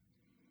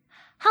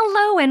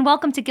Hello and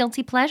welcome to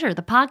Guilty Pleasure,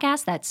 the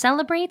podcast that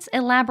celebrates,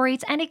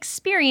 elaborates, and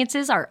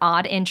experiences our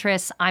odd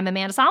interests. I'm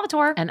Amanda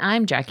Salvatore. And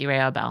I'm Jackie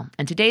Rayo Bell.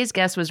 And today's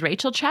guest was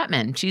Rachel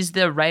Chapman. She's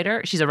a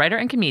writer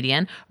and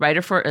comedian,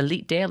 writer for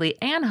Elite Daily,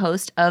 and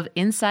host of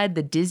Inside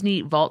the Disney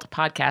Vault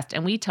podcast.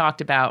 And we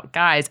talked about,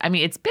 guys, I'm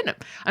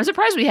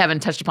surprised we haven't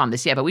touched upon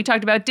this yet, but we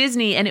talked about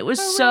Disney and it was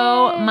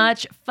so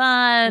much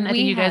fun. I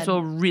think you guys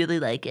will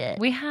really like it.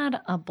 We had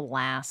a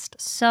blast.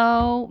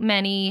 So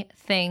many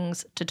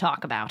things to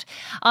talk about.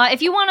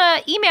 If you want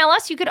to email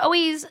us, you could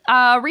always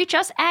reach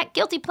us at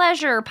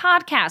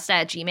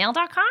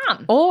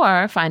guiltypleasurepodcast@gmail.com.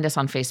 Or find us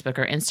on Facebook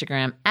or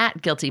Instagram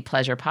at Guilty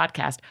Pleasure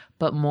Podcast.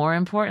 But more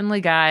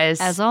importantly, guys,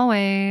 as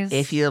always,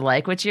 if you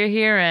like what you're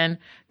hearing,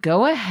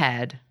 go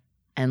ahead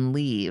and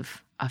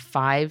leave a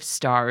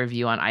 5-star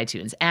review on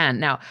iTunes.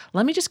 And now,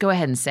 let me just go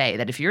ahead and say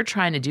that if you're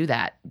trying to do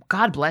that,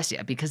 God bless you,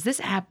 because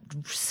this app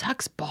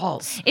sucks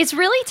balls. It's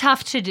really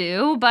tough to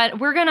do, but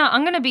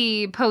I'm gonna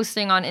be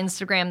posting on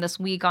Instagram this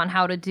week on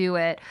how to do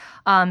it.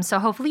 So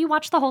hopefully you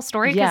watch the whole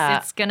story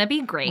because it's gonna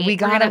be great. We're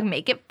gonna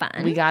make it fun.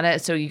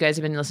 So you guys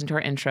have been listening to our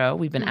intro.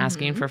 We've been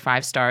asking for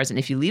 5 stars, and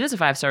if you leave us a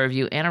 5-star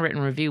review and a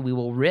written review, we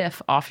will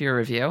riff off your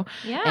review.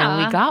 Yeah.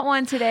 And we got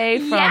one today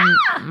from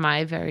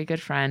my very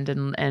good friend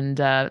and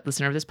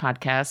listener of this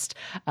podcast,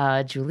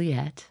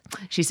 Juliet.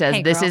 She says,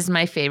 "Hey, this girl. is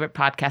my favorite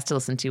podcast to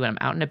listen to when I'm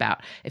out and about.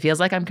 It feels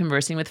like I'm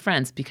conversing with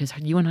friends because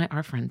you and I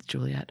are friends,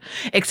 Juliet.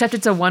 Except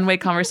it's a one-way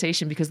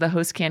conversation because the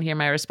host can't hear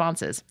my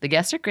responses. The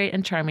guests are great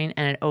and charming,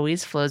 and it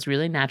always flows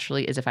really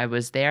naturally as if I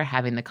was there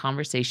having the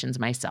conversations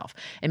myself.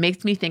 It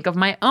makes me think of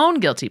my own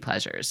guilty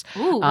pleasures."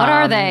 Ooh, what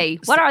are they?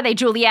 What are they,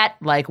 Juliet?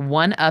 Like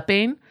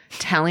one-upping,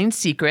 telling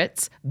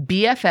secrets,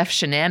 BFF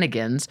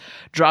shenanigans,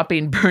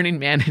 dropping Burning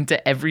Man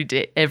into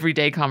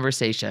everyday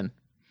conversation.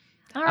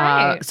 All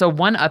right. So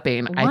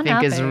one-upping, I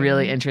think, is One-upping.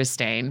 really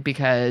interesting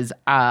because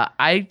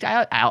I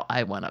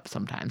one-up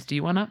sometimes. Do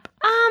you one-up?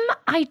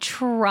 I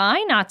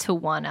try not to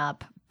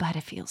one-up, but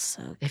it feels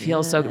so good. It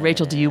feels so good.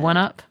 Rachel, do you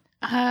one-up?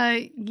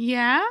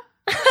 Yeah.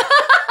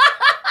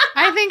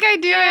 I think I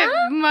do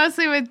it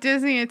mostly with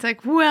Disney. It's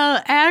like,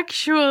 well,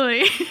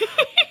 actually.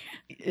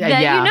 That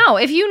you know.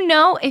 If you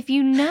know,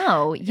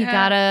 you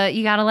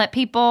gotta let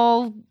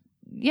people,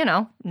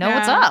 know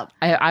what's up.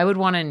 I would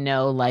want to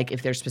know, like,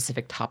 if there's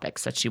specific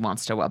topics that she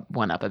wants to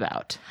one-up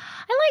about.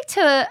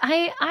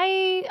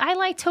 I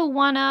like to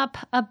one up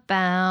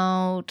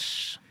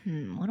about.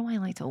 What do I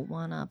like to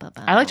one up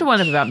about? I like to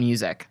one-up about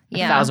music.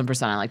 Yeah.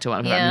 1,000% I like to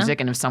one-up about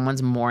music. And if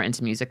someone's more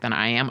into music than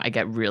I am, I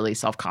get really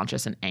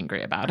self-conscious and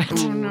angry about it.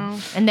 Oh, no.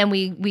 And then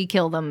we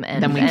kill them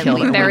and Then we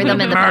bury them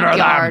in the murder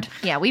backyard.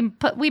 Yeah, we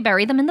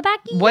bury them in the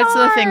backyard. What's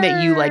the thing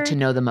that you like to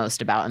know the most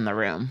about in the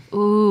room?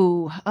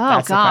 Ooh,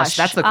 That's gosh,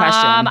 that's the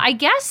question. I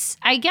guess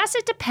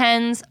it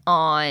depends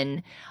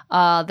on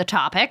the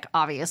topic.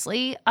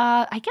 Obviously,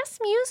 I guess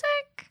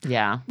music.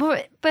 Yeah.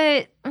 But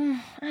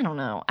I don't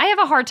know. I have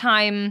a hard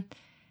time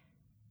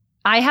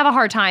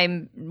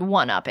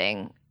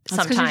one-upping.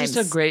 That's 'cause Sometimes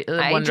you're just a great,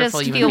 I wonderful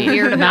just human feel being.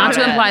 weird about Not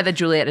to it. imply that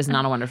Juliet is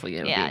not a wonderful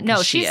human being. Yeah, 'cause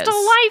no, she she's is.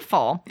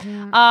 delightful.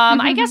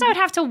 I guess I would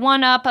have to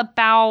one up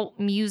about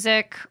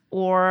music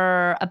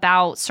or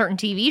about certain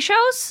TV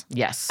shows.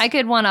 Yes. I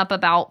could one up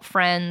about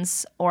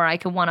Friends, or I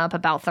could one up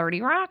about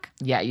 30 Rock.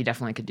 Yeah, you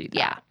definitely could do that.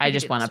 Yeah, I you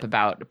just could do went those up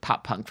about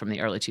pop punk from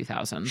the early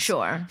 2000s.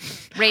 Sure.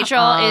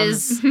 Rachel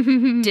is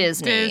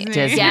Disney.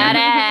 Disney. Get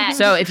it?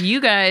 So if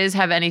you guys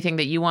have anything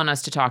that you want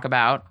us to talk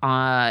about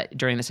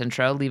during this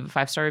intro, leave a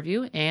 5-star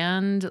review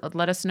and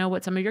let us know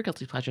what some of your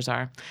guilty pleasures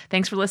are.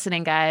 Thanks for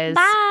listening, guys.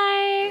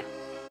 Bye.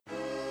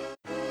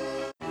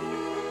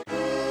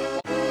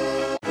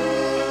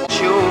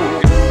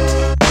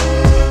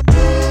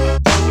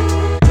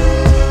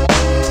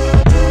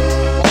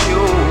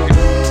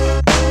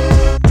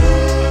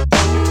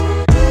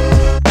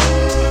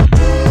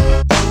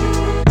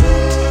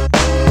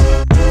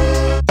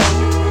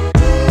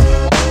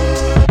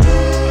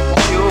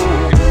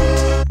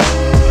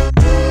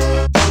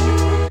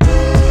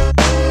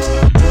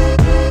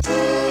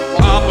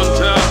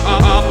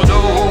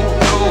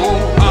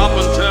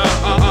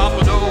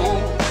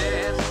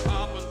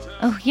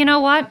 Oh, you know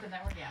what?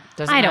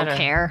 Doesn't I don't matter.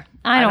 care.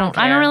 I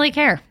don't really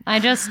care.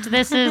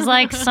 This is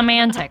like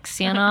semantics,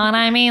 you know what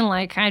I mean?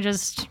 Like I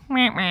just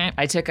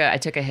I took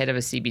a hit of a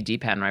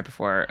CBD pen right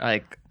before,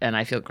 and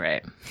I feel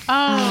great.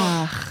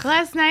 Oh,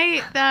 last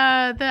night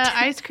the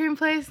ice cream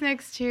place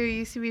next to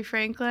UCB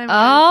Franklin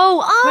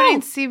Oh,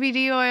 putting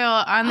CBD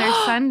oil on their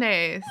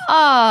sundaes.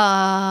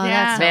 Oh,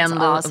 Yeah. that sounds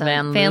awesome.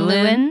 Van Van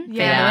Leeuwen? Leeuwen.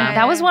 Yeah.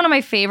 That was one of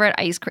my favorite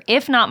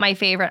if not my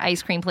favorite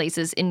ice cream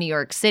places in New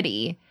York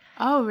City.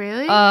 Oh,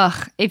 really?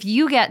 If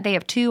you they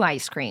have 2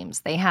 ice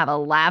creams. They have a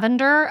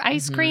lavender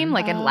ice cream,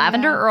 like a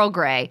lavender Earl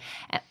Grey,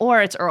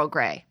 or it's Earl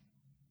Grey.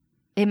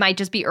 It might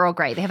just be Earl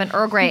Grey. They have an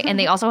Earl Grey, and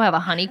they also have a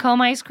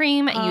honeycomb ice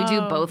cream. And you do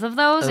both of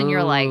those, and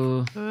you're like,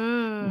 Ooh.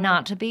 Ooh.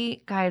 Not to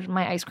be, guys,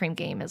 my ice cream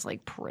game is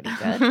like pretty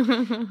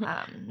good.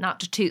 Not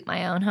to toot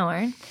my own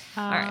horn.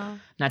 All right.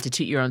 Not to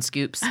toot your own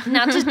scoops.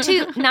 Not to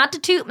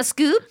toot my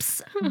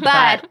scoops,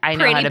 but I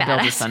know how to build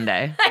a badass.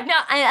 sundae. I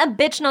know, a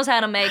bitch knows how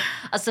to make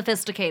a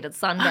sophisticated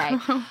sundae.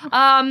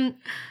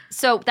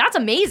 So that's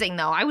amazing,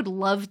 though. I would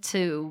love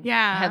to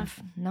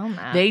have known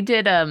that. They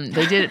did.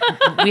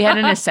 We had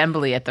an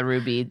assembly at the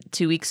Ruby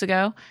 2 weeks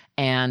ago,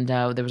 and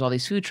there was all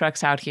these food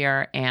trucks out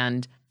here,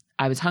 and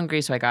I was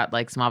hungry, so I got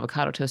like some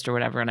avocado toast or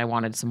whatever, and I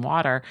wanted some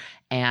water,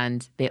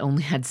 and they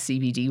only had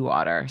CBD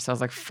water. So I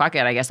was like, fuck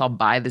it, I guess I'll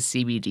buy the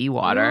CBD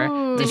water.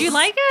 Ooh. Did you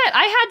like it?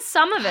 I had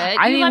some of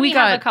it. We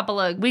got a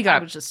couple of.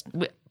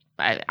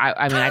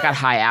 I got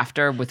high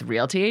after with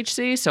real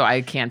THC, so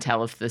I can't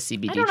tell if the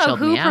CBD chilled me out. I don't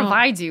know who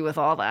provides you with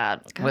all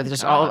that. With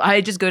just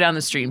I just go down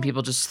the street and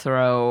people just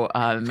throw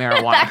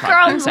marijuana. That girl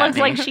products at looks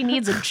me. like she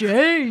needs a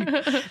J.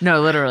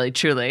 No, literally,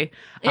 truly.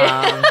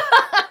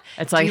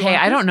 It's like, hey,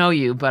 I don't know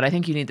you, but I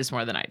think you need this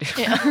more than I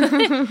do.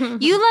 Yeah.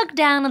 You look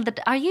down at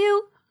the. Are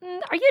you down in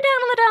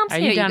the dumps? Are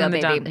you down in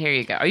the dumps? Here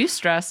you go. Are you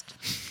stressed?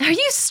 Are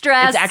you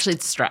stressed?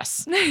 It's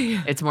stress.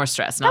 It's more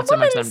stress, not so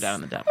much that I'm down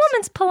in the dumps. That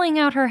woman's pulling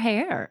out her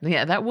hair.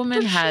 Yeah, that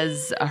woman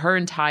has her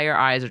entire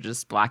eyes are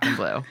just black and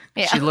blue.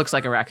 Yeah. She looks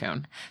like a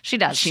raccoon. She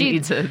does. She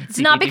needs a. It's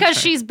not because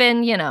she's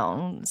been,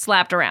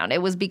 slapped around.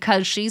 It was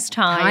because she's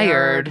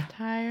tired.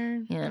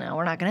 Tired.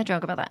 We're not going to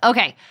joke about that.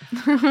 Okay.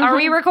 Are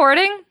we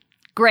recording?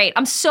 Great.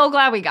 I'm so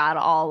glad we got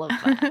all of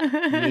that.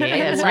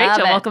 Yes,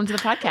 Rachel, welcome to the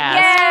podcast.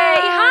 Yay.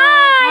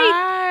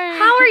 Hi.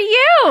 How are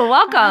you?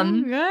 Welcome.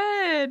 I'm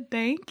good.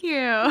 Thank you.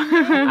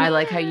 I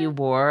like how you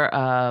wore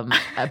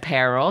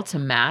apparel to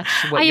match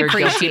what your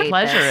guilty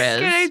pleasure is.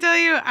 Can I tell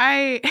you,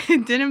 I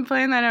didn't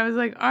plan that. I was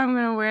like, oh, I'm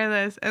going to wear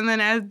this. And then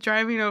as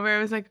driving over,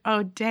 I was like,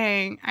 oh,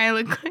 dang. I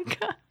look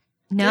like a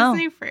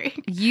Disney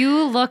freak.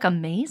 You look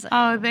amazing.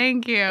 Oh,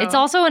 thank you. It's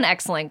also an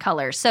excellent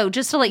color. So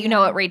just to let you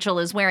know what Rachel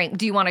is wearing,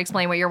 do you want to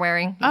explain what you're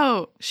wearing?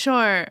 Oh,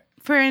 sure.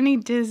 For any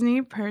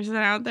Disney person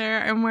out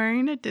there, I'm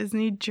wearing a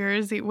Disney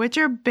jersey, which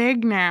are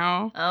big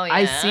now. Oh, yeah.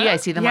 I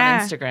see them on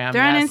Instagram.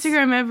 They're on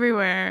Instagram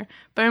everywhere.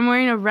 But I'm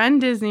wearing a Run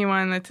Disney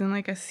one that's in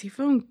like a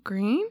seafoam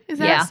green. Is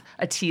that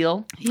a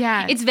teal?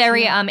 Yeah. It's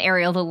very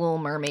Ariel the Little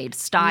Mermaid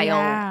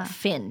style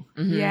fin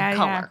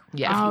color, if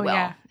you will.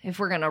 Yeah. If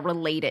we're going to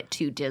relate it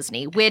to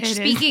Disney. Which,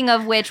 speaking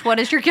of which, what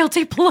is your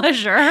guilty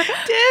pleasure?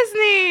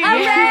 Disney!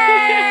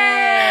 Hooray!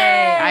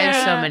 I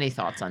have so many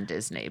thoughts on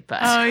Disney,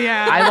 but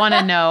I want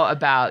to know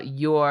about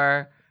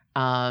your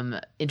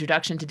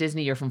introduction to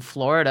Disney. You're from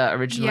Florida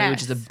originally,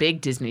 which is a big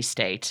Disney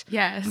state.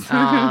 Yes.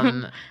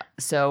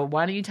 So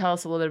why don't you tell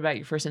us a little bit about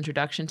your first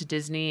introduction to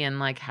Disney and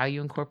like how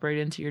you incorporate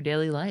it into your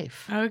daily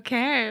life?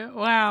 Okay.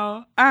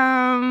 Wow.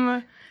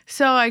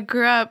 So I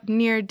grew up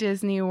near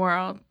Disney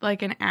World,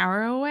 like an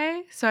hour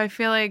away. So I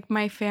feel like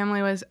my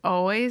family was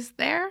always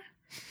there.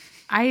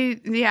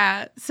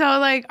 So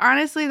like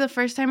honestly, the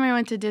first time I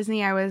went to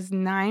Disney, I was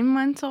 9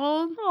 months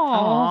old.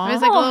 Aww. I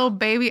was like a little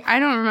baby. I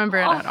don't remember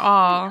it at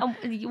all.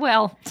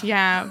 Well,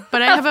 yeah,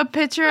 but I have a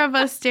picture of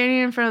us standing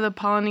in front of the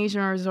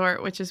Polynesian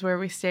Resort, which is where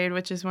we stayed,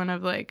 which is one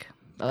of like.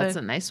 That's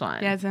a nice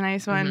one. Yeah, it's a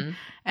nice one. Mm-hmm.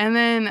 And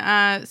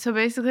then, so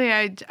basically,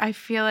 I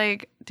feel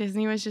like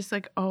Disney was just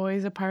like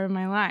always a part of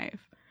my life.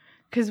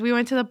 Because we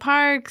went to the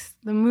parks,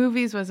 the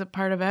movies was a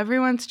part of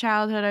everyone's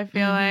childhood, I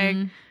feel like.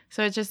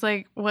 So it just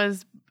like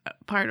was a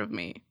part of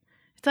me.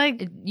 It's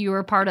like you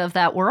were part of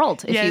that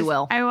world, if you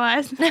will. I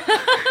was. Nice.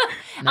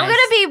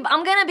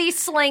 I'm gonna be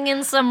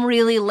slinging some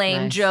really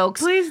lame jokes.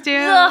 Please do.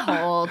 The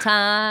whole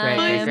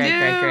time.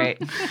 Great.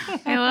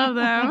 I love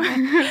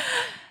them.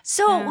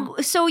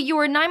 So you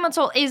were 9 months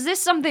old. Is this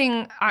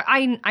something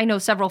I know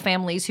several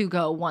families who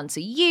go once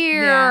a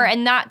year,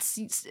 and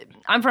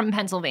I'm from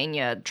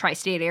Pennsylvania,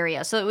 tri-state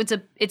area, so it's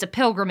a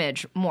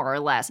pilgrimage more or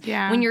less.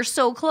 Yeah. When you're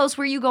so close,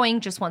 were you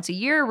going just once a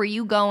year? Or were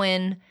you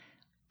going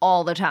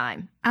all the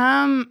time?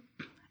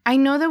 I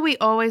know that we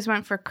always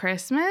went for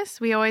Christmas.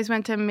 We always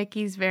went to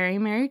Mickey's Very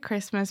Merry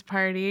Christmas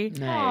Party.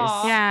 Nice.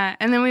 Aww. Yeah,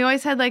 and then we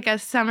always had like a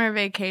summer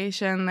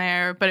vacation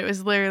there, but it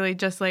was literally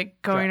just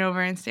like going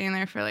over and staying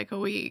there for like a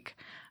week.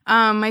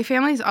 My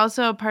family's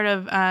also a part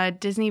of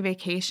Disney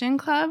Vacation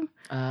Club,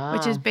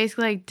 which is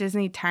basically like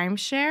Disney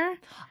timeshare.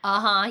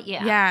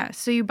 Yeah. Yeah,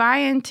 so you buy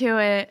into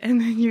it, and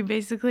then you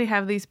basically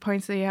have these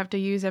points that you have to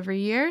use every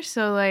year.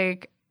 So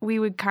like we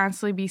would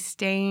constantly be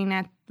staying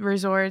at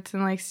resorts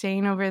and like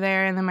staying over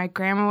there, and then my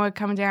grandma would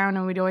come down,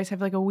 and we'd always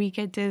have like a week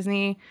at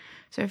Disney.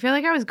 So I feel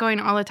like I was going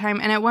all the time.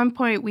 And at one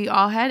point, we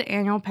all had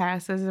annual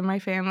passes in my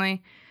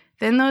family.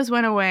 Then those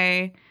went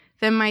away.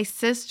 Then my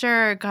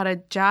sister got a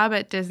job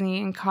at Disney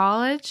in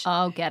college.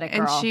 Oh, get it,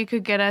 girl. And she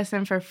could get us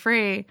in for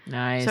free.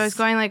 Nice. So I was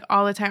going like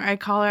all the time.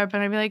 I'd call her up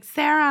and I'd be like,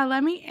 Sarah,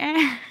 let me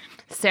in.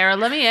 Sarah,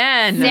 let me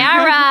in.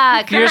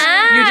 Sarah, come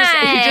on. You're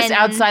just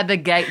outside the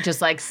gate,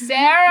 just like, Sarah.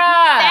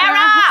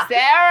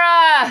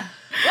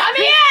 Let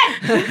me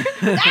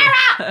in!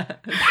 Sarah!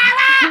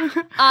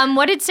 Sarah!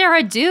 What did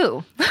Sarah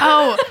do?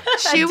 Oh,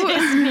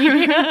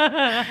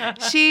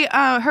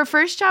 her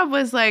first job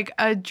was like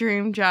a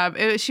dream job.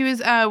 She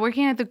was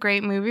working at the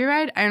Great Movie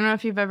Ride. I don't know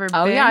if you've ever been.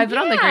 Oh, yeah, I've been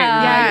on the Great Movie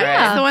Yeah,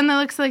 Ride. it's the one that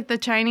looks like the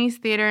Chinese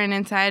theater, and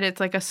inside it's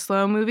like a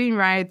slow moving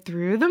ride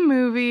through the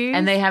movie.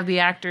 And they have the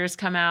actors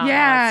come out. and all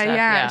yeah,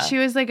 that stuff. She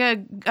was like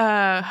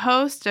a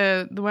host,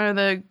 one of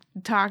the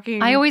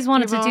talking. I always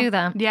wanted to people. do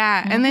that.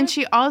 Yeah, and then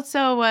she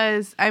also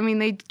was. I mean,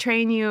 they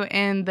train you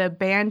in the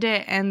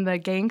bandit and the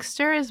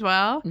gangster as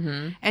well.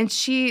 Mm-hmm. And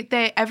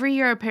they every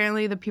year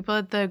apparently the people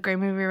at the Great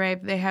Movie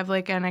Ride, they have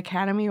like an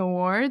Academy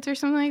Awards or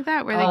something like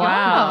that where they Oh, get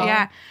wow.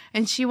 yeah,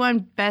 and she won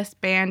Best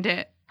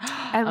Bandit.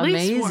 At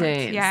least once.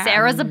 Amazing. Yeah.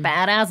 Sarah's a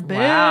badass bitch.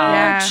 Wow.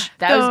 Yeah.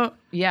 That was So-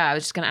 I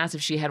was just gonna ask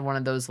if she had one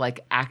of those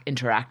like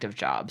interactive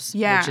jobs,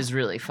 Yeah. which is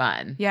really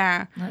fun.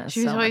 Yeah, That is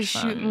she was so always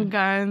much fun. shooting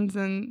guns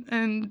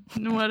and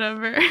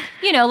whatever.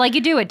 You know, like you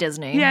do at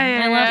Disney. Yeah,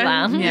 yeah, I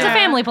love that. It's a yeah.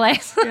 family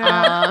place.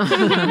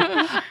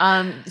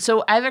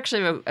 So I've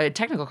actually a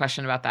technical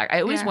question about that.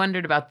 I always Yeah.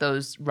 wondered about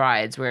those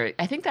rides where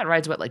I think that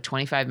ride's what, like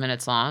 25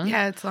 minutes long.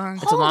 Yeah, it's long.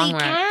 It's a long Holy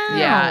ride. cow.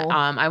 Yeah.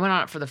 I went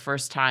on it for the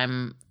first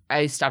time.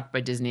 I stopped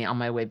by Disney on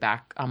my way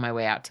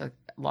out to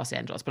Los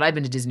Angeles, but I've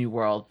been to Disney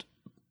World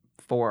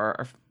 4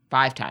 or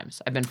 5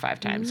 times. I've been 5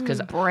 times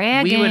because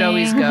Bragging. we would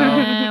always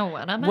go.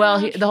 What about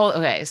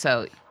Well,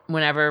 so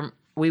whenever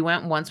we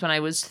went once when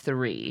I was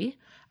 3,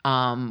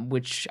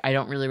 which I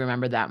don't really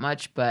remember that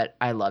much, but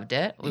I loved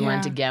it. We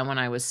went Yeah. again when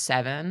I was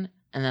 7,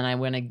 and then I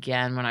went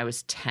again when I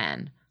was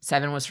 10.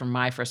 7 was for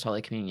my first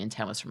Holy Communion.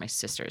 10 was for my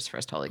sister's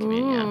first Holy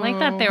Communion. like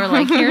that? They were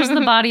like, "Here's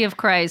the body of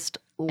Christ.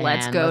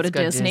 Let's And go to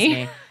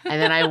Disney." And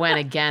then I went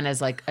again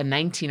as like a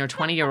 19 or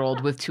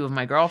 20-year-old with 2 of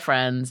my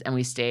girlfriends, and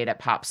we stayed at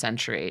Pop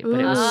Century. But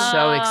it was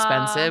so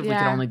expensive. We could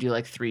Yeah. only do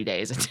like 3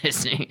 days at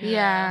Disney.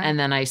 Yeah. And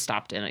then I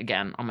stopped in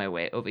again on my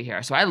way over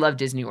here. So I love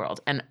Disney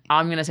World. And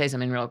I'm going to say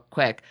something real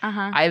quick.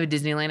 Uh-huh. I have a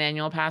Disneyland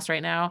annual pass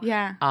right now.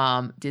 Yeah.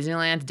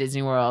 Disneyland,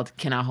 Disney World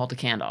cannot hold a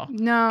candle.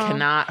 No.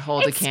 Cannot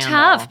hold It's a candle.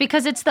 tough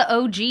because it's the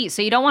OG,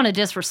 so you don't want to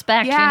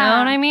disrespect. You know Yeah.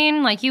 what I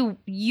mean? Like you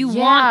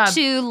want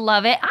to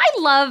love it. I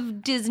love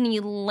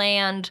Disneyland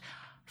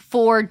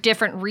for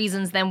different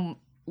reasons than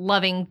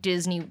loving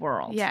Disney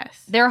World.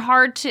 Yes. They're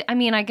hard to. I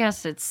mean, I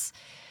guess it's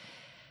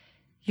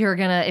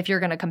if you're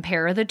gonna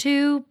compare the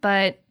two,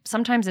 but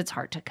sometimes it's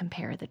hard to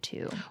compare the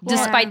two,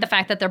 despite the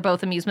fact that they're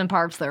both amusement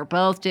parks. They're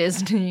both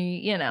Disney.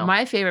 You know.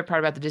 My favorite part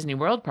about the Disney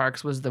World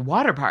parks was the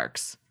water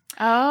parks.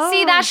 Oh.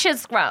 See, that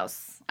shit's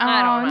gross.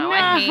 I don't know. no.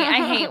 I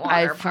hate water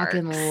I parks.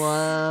 fucking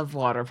love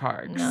water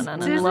parks. No.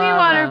 Disney Love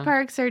water them.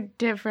 parks are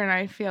different,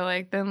 I feel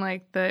like, than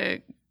like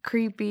the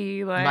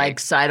creepy Like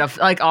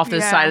off the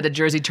Yeah. side of the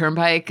Jersey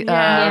Turnpike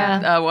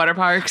Yeah. water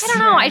parks. I don't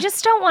know. I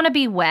just don't want to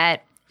be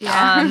wet. Yeah.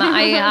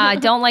 I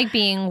don't like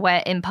being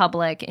wet in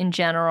public in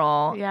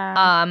general. Yeah.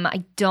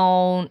 I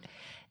don't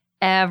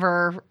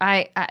ever.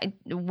 I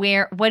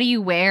wear. What do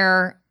you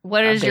wear?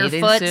 What is your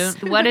bathing foot?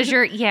 suit? What is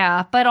your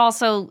But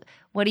also,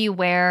 what do you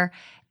wear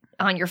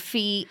on your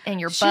feet and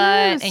your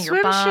butt Shoes, and your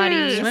swim body?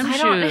 shoes. Swim I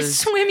don't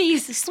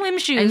shoes. swim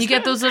shoes. And you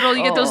get those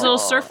little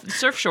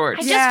surf shorts.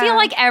 I just Yeah. feel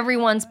like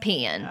everyone's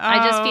peeing.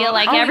 I just feel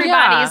like Oh,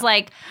 everybody's yeah.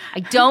 like,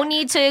 I don't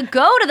need to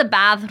go to the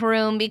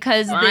bathroom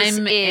because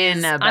I'm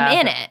in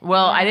it.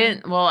 Well, I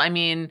didn't. Well, I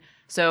mean,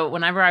 so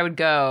whenever I would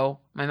go,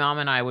 my mom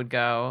and I would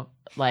go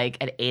like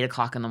at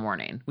 8:00 in the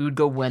morning. We would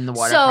go when the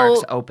water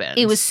parks opened.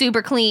 It was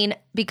super clean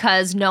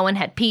because no one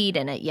had peed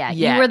in it yet.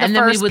 Yeah, You were the and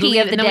then we first would pee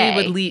leave, of the and day. then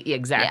we would leave.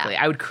 Exactly.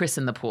 I would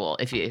christen the pool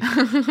if you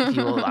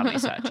will allow me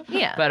such.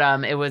 Yeah. But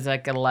it was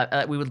like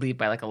we would leave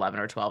by like 11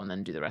 or 12 and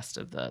then do the rest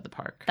of the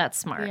park. That's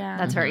smart. Yeah.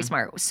 That's very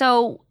smart.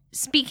 So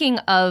speaking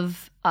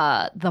of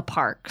the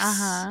parks,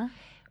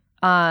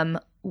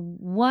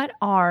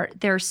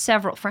 there's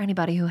several for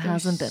anybody who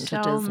hasn't been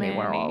to so Disney many.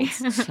 World.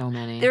 So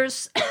many.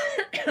 There's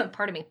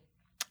pardon me.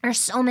 There's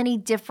so many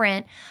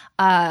different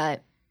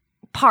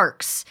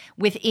parks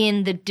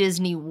within the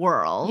Disney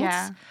World.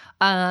 Yeah.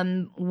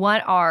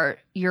 What are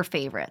your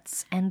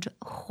favorites and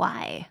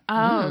why?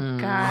 Oh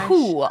gosh.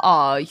 Who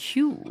are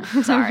you?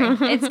 Sorry.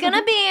 It's going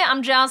to be,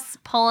 I'm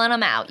just pulling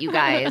them out, you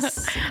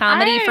guys.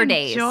 Comedy I for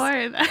days.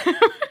 enjoy that.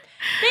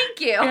 Thank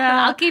you.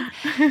 Yeah. I'll keep,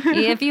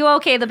 if you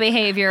okay the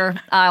behavior,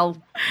 I'll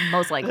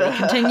most likely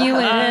continue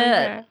it.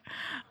 Okay.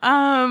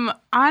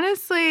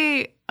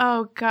 Honestly,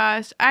 oh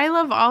gosh, I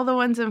love all the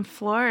ones in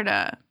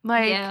Florida.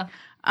 Like, Yeah.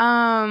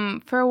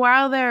 for a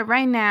while there,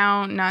 right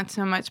now, not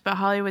so much, but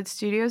Hollywood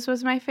Studios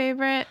was my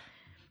favorite.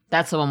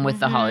 That's the one with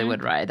the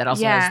Hollywood ride. That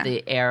also Yeah. has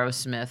the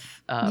Aerosmith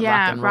rock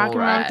Yeah, and rock roll and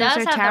roll ride. It does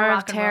coaster, have the Tower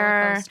rock of and roller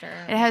Terror. coaster.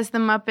 It has the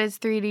Muppets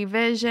 3D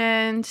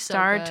Vision,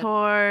 Star good.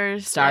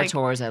 Tours. Star like-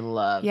 Tours, I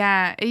love.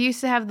 Yeah, it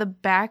used to have the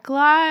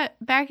backlot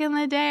back in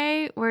the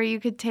day where you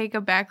could take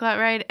a backlot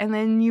ride and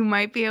then you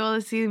might be able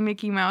to see the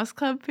Mickey Mouse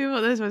Club people.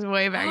 This was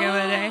way back in the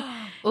day.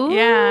 Ooh.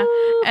 Yeah.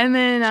 And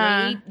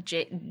then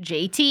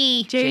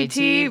JT.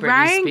 JT, Britney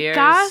Ryan Spears,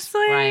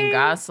 Gosling. Ryan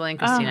Gosling,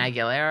 Christina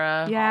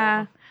Aguilera.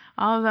 Yeah.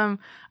 all of them.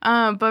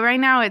 But right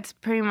now it's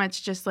pretty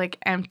much just like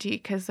empty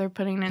because they're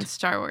putting in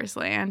Star Wars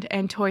Land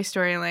and Toy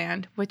Story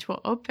Land, which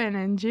will open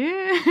in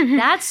June.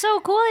 That's so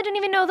cool. I didn't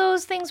even know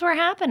those things were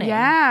happening.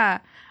 Yeah.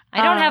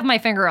 I don't have my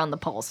finger on the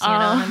pulse, you know,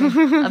 I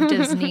mean, of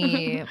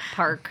Disney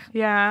park.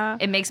 Yeah.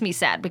 It makes me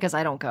sad because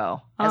I don't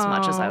go as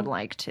much as I would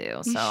like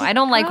to. So should I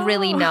don't like go.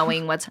 really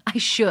knowing what's. I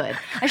should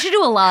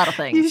do a lot of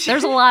things.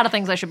 There's a lot of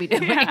things I should be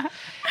doing.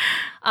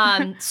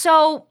 Yeah.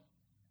 So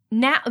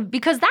now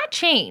because that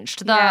changed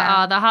so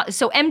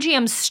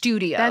MGM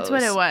Studios. That's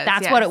what it was,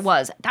 That's what it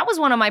was. That was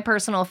one of my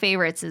personal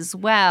favorites as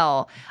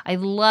well. I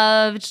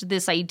loved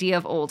this idea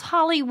of old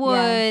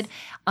Hollywood. Yes.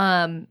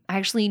 I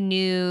actually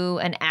knew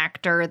an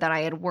actor that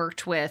I had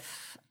worked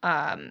with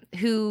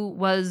who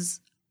was,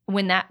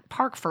 when that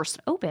park first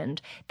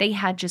opened, they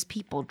had just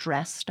people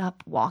dressed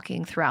up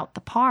walking throughout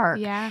the park.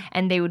 Yeah.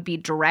 And they would be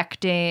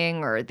directing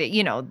or,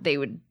 they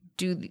would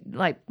do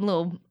like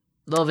little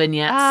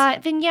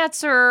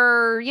vignettes.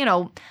 Or, I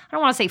don't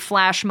want to say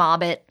flash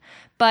mob it.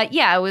 But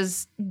yeah,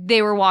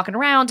 they were walking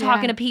around,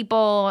 talking to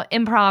people,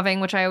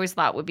 improving, which I always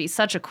thought would be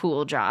such a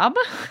cool job.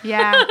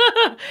 Yeah.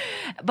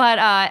 But,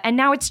 and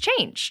now it's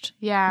changed.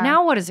 Yeah.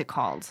 Now what is it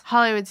called?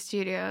 Hollywood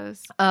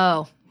Studios.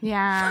 Oh.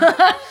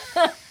 Yeah.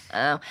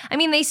 Oh. I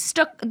mean, they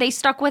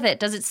stuck with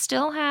it. Does it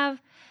still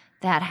have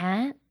that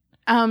hat?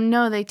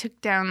 No, they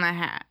took down the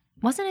hat.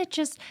 Wasn't it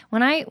just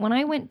when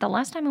I went the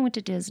last time I went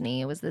to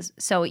Disney, it was this.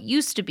 So it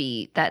used to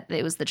be that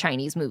it was the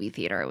Chinese movie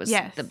theater. It was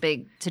the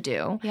big to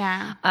do.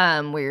 Yeah.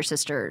 Where your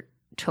sister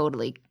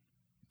totally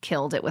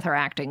killed it with her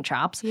acting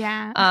chops.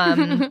 Yeah.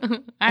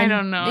 I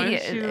don't know.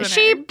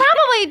 She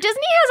probably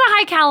Disney has a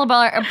high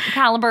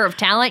caliber of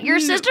talent. Your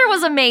sister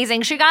was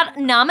amazing. She got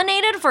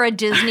nominated for a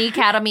Disney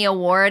Academy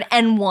Award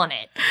and won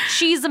it.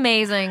 She's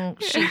amazing.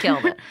 She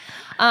killed it.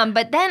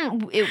 But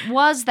then it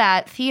was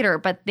that theater,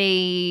 but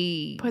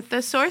they put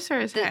the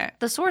sorcerer's hat.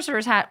 The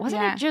sorcerer's hat. Wasn't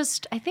it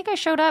just, I think I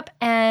showed up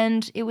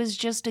and it was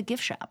just a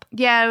gift shop.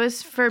 Yeah, it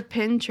was for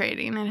pin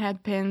trading. It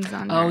had pins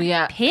on it. Oh,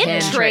 yeah.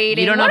 Pin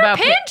trading? You don't know about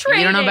pin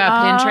trading? You don't know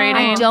about pin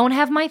trading? I don't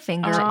have my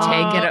finger.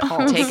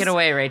 Take it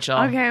away, Rachel.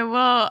 Okay,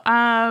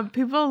 well,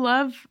 people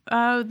love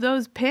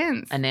those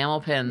pins.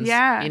 Enamel pins.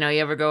 Yeah. You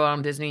ever go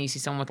on Disney, you see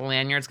someone with a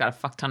lanyard, it's got a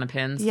fuck ton of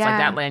pins. Yeah. It's like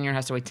that lanyard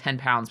has to weigh 10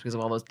 pounds because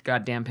of all those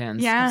goddamn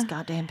pins. Yeah. Those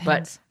goddamn pins.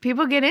 But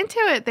people get into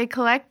it. They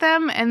collect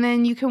them, and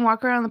then you can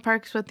walk around the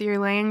parks with your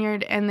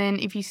lanyard, and then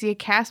if you see a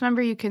cast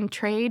member, you can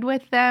trade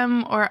with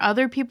them, or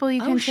other people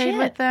you can trade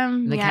with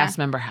them. The cast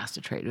member has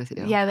to trade with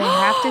you. Yeah, they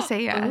have to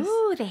say yes.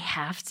 Ooh, they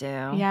have to.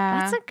 Yeah.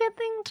 That's a good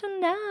thing to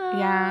know.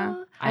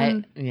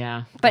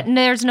 Yeah. But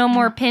there's no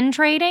more pin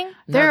trading?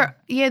 There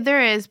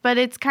is, but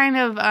it's kind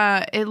of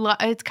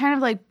it's kind of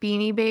like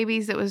Beanie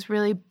Babies. It was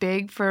really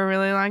big for a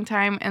really long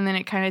time, and then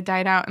it kind of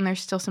died out, and there's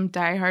still some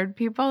diehard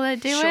people that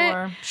do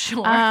it. Sure.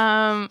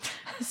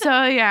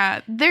 So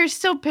yeah, there's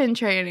still pin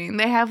trading.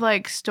 They have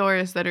like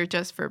stores that are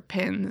just for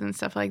pins and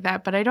stuff like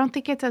that, but I don't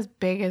think it's as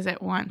big as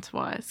it once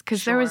was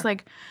because there was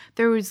like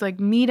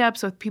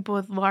meetups with people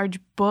with large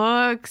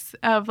books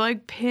of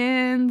like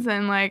pins,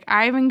 and like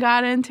I even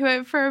got into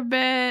it for a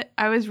bit.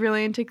 I was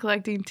really into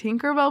collecting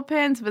Tinkerbell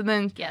pins, but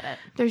then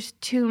there's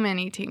too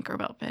many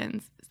Tinkerbell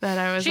pins that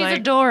I was She's like,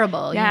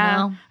 adorable,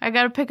 yeah, you know? I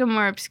got to pick a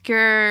more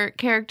obscure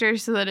character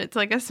so that it's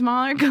like a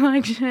smaller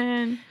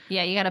collection.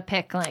 Yeah, you got to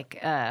pick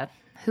like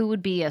who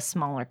would be a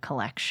smaller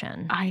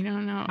collection? I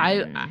don't know.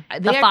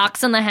 The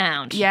Fox and the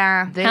Hound.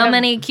 Yeah. How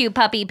many cute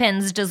puppy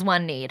pins does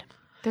one need?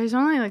 There's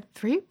only like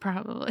 3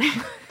 probably.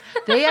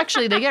 They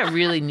get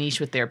really niche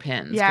with their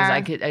pins. Yeah.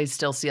 Because I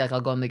still see, like,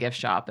 I'll go in the gift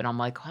shop and I'm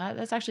like, well,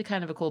 that's actually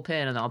kind of a cool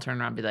pin. And then I'll turn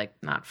around and be like,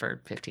 not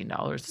for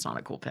 $15. It's not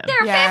a cool pin.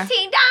 They're $15.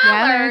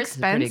 Yeah, they're It's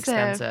pretty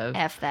expensive.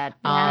 F that.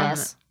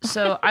 Yes.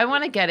 So I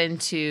want to get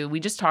into, we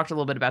just talked a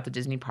little bit about the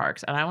Disney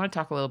parks, and I want to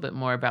talk a little bit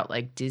more about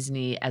like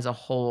Disney as a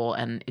whole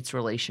and its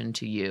relation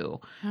to you.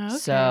 Okay.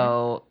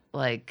 So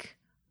like,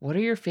 what are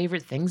your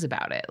favorite things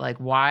about it? Like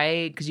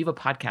why, because you have a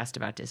podcast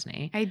about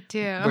Disney. I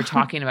do. We're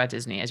talking about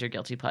Disney as your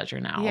guilty pleasure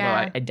now, Yeah.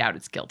 although I doubt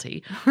it's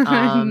guilty. No.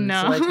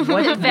 So like,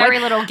 what, Very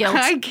little guilt.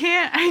 I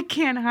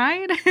can't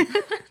hide.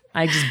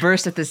 I just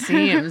burst at the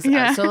seams.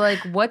 Yeah. So like,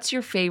 what's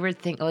your favorite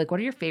thing? Like, what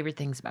are your favorite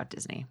things about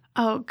Disney?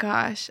 Oh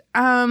gosh.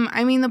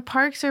 I mean the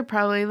parks are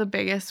probably the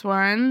biggest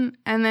one.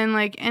 And then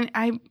like, and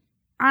I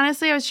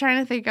honestly, I was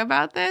trying to think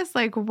about this.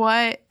 Like,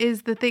 what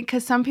is the thing?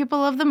 Because some people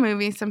love the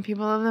movies, some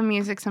people love the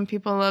music, some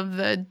people love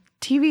the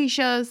TV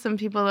shows, some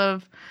people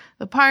love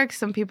the parks,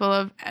 some people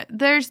love.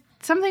 There's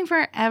something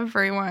for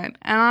everyone.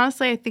 And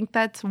honestly, I think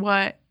that's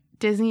what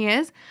Disney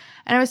is.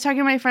 And I was talking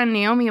to my friend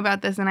Naomi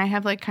about this, and I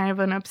have like kind of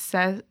an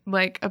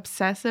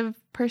obsessive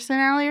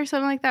personality or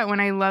something like that. When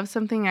I love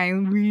something, I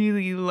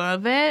really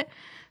love it.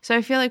 So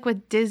I feel like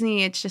with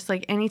Disney, it's just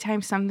like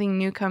anytime something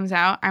new comes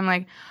out, I'm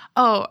like,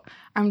 oh,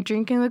 I'm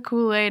drinking the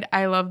Kool-Aid.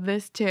 I love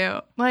this too.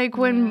 Like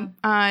when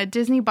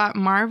Disney bought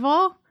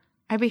Marvel,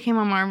 I became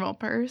a Marvel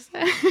person.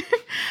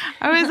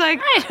 I was like,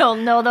 I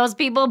don't know those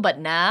people, but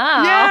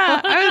now.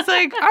 yeah. I was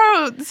like,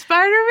 oh,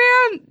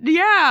 Spider-Man?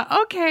 Yeah,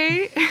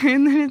 okay.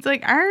 And then it's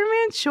like, Iron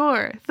Man?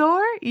 Sure.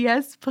 Thor?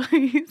 Yes,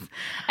 please.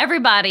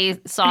 Everybody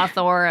saw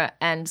Thor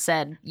and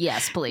said,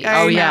 yes, please.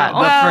 I Oh, yeah, know. the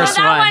Well, first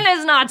that one. one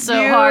is not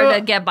so You- hard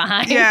to get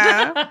behind.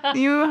 Yeah.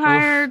 You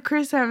hire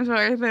Chris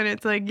Hemsworth and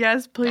it's like,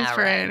 yes, please All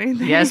for right.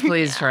 anything. Yes,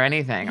 please, for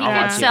anything. You I'll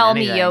Yeah. could watch sell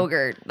me anything.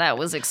 yogurt that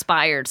was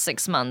expired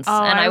 6 months,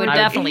 Oh, and I I would would-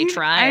 definitely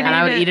try I it. And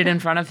I would Need eat it in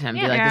front of him.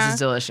 Be like, Yeah. this is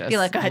delicious. Be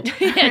like, And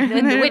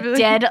with then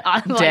dead,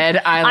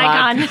 Dead eye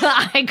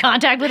lock. eye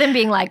contact with him,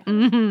 being like,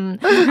 I'm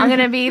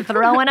gonna be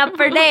throwing up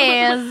for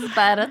days,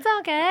 but it's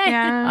okay.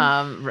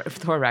 Yeah.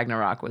 Thor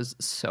Ragnarok was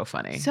so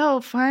funny.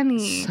 So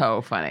funny.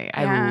 So funny.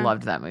 I Yeah.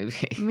 loved that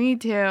movie. Me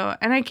too.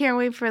 And I can't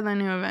wait for the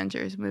new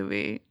Avengers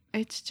movie.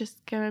 It's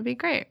just going to be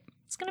great.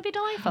 It's gonna be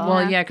delightful.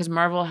 Well, yeah, because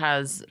Marvel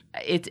has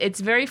it's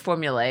very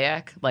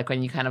formulaic. Like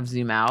when you kind of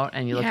zoom out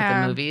and you look at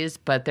Yeah. the movies,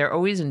 but they're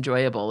always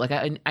enjoyable. Like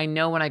I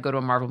know when I go to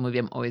a Marvel movie,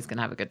 I'm always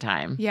gonna have a good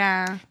time.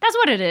 Yeah. That's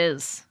what it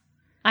is.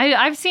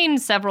 I've seen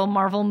several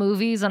Marvel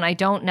movies and I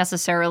don't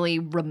necessarily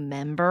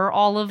remember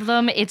all of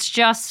them. It's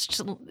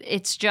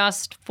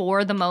just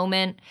for the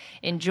moment,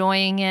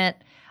 enjoying it.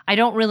 I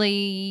don't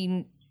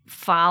really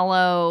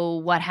follow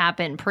what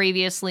happened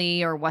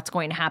previously or what's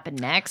going to happen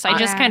next. I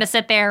just Yeah. kind of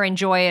sit there,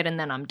 enjoy it, and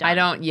then I'm done. I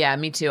don't. Yeah,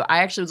 me too. I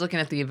actually was looking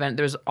at the event.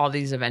 There's all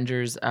these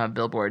Avengers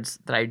billboards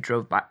that I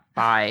drove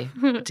by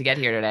to get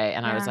here today,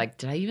 and I was Yeah. like,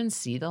 did I even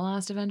see the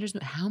last Avengers?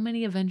 How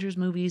many Avengers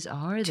movies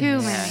are there?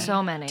 Too many.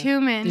 So many.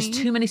 Too many. There's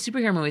too many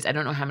superhero movies. I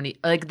don't know how many.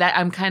 Like that.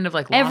 I'm kind of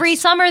like Every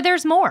lost. summer,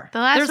 there's more. The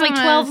last there's like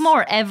one 12 was-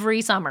 more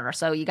every summer,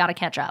 so you got to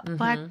catch up.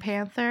 Black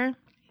Panther.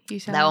 You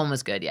said That one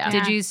was good. Yeah.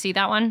 Did you see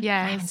that one?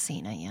 Yes. I haven't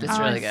seen it yet. It's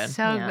really it's good.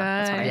 So Yeah,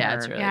 that's what I good. Yeah,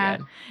 it's heard. really Yeah.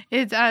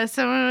 good. It's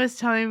someone was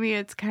telling me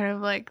it's kind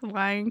of like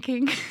Lion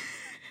King.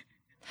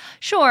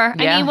 Sure.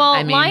 Yeah,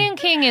 I mean, Lion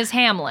King is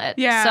Hamlet.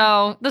 Yeah.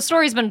 So the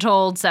story's been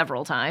told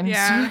several times.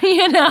 Yeah.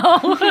 You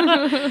know?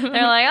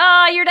 They're like,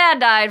 oh, your dad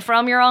died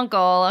from your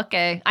uncle.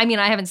 Okay. I mean,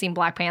 I haven't seen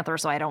Black Panther,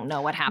 so I don't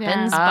know what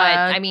happens. Yeah.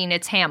 But I mean,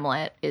 it's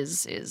Hamlet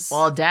is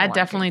Well, the Dad Lion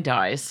definitely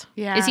dies.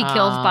 Yeah. King. Is he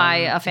killed by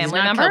a He's family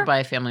not member? killed by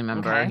a family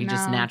member. Okay. He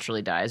just No.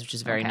 naturally dies, which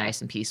is very Okay.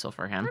 nice and peaceful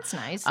for him. That's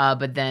nice.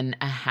 But then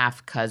a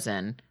half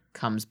cousin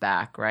comes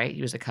back, right?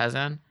 He was a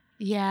cousin.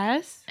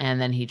 Yes. And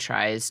then he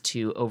tries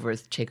to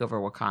take over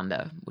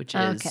Wakanda, which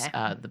is Okay.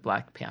 the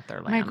Black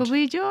Panther land. Michael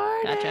B.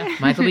 Jordan. Gotcha.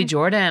 Michael B.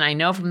 Jordan, I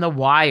know from The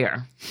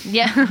Wire.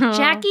 Yeah.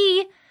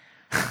 Jackie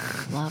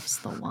loves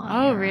The Wire.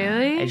 Oh,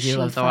 really? I do She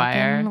love The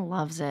Wire. fucking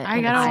loves it. I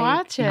and gotta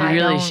watch it. You I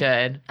really don't-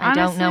 should. I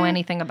don't know Honestly,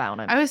 anything about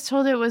it. I was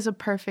told it was a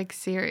perfect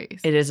series.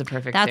 It is a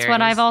perfect That's series.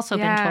 what I've also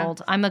been Yeah.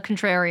 told. I'm a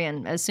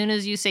contrarian. As soon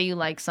as you say you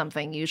like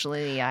something,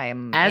 usually I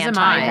am As am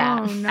anti I. that.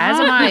 Oh, no. As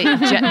am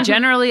I.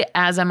 Generally,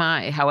 as am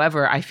I.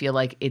 However, I feel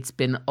like it's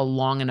been a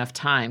long enough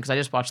time because I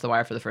just watched The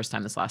Wire for the first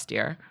time this last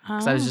year.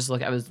 Because I was Oh. just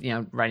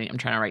looking, writing, I'm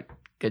trying to write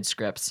good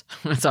scripts.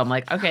 So I'm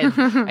like, okay,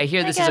 I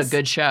hear this is guess- a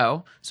good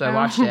show. So I I'll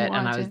watched it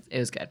and watch it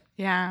was good.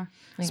 Yeah.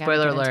 We gotta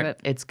Spoiler get into alert, it.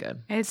 it's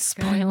good. It's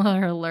good.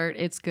 Spoiler alert,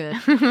 it's good.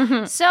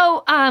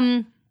 So,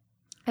 I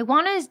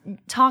want to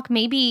talk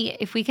maybe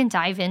if we can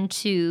dive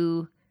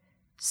into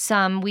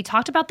we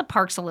talked about the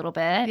parks a little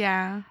bit.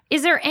 Yeah.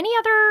 Is there any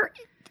other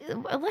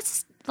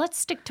let's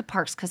stick to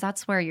parks cuz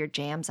that's where your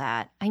jam's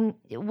at.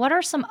 What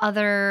are some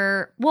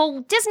other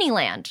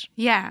Disneyland.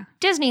 Yeah.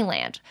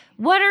 Disneyland.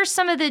 What are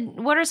some of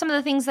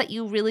the things that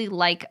you really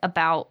like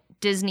about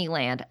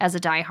Disneyland as a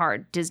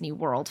diehard Disney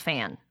World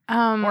fan?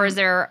 Or is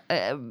there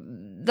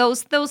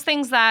those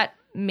things that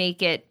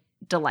make it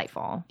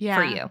delightful Yeah.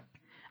 for you?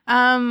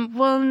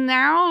 Well,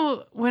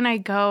 now when I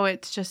go,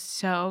 it's just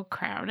so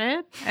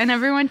crowded, and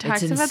everyone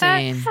talks It's about that.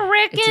 insane.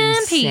 Frickin' It's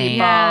insane. people.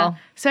 Yeah.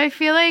 So I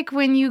feel like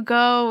when you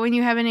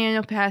have an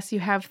annual pass, you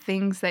have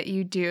things that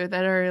you do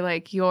that are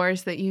like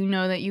yours that you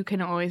know that you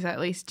can always at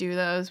least do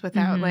those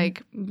without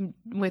like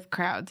with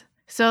crowds.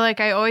 So like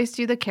I always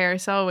do the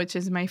carousel, which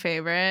is my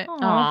favorite.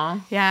 Aw.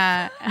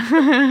 Yeah.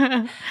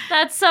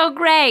 That's so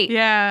great.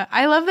 Yeah.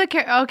 I love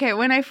okay,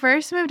 when I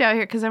first moved out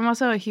here, because I'm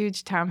also a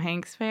huge Tom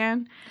Hanks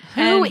fan.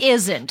 Who and-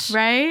 isn't?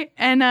 Right?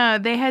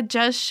 And they had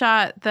just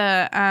shot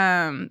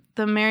the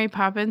Mary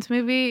Poppins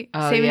movie,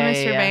 Oh, Saving yeah,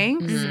 Mr. yeah, yeah.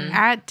 Banks, Mhm.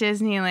 at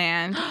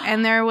Disneyland.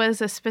 And there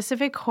was a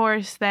specific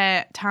horse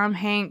that Tom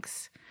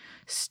Hanks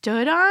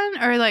stood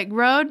on or like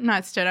rode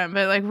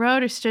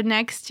or stood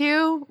next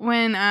to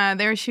when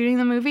they were shooting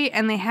the movie,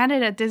 and they had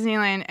it at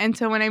Disneyland. And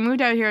so when I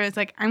moved out here, I was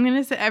like, I'm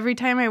gonna sit every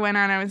time I went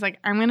on, I was like,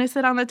 I'm gonna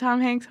sit on the Tom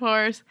Hanks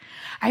horse.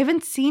 I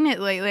haven't seen it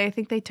lately. I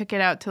think they took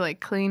it out to like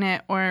clean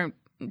it or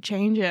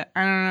change it.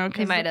 I don't know.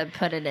 They might have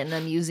put it in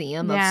a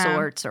museum Yeah, of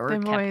sorts or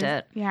they've kept always-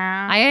 it.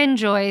 Yeah. I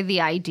enjoy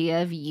the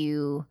idea of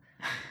you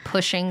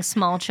pushing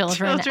small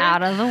children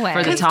out of the way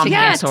For the to Tom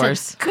get Hanks to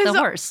horse. the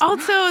horse.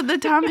 Also, the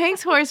Tom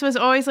Hanks horse was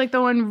always like the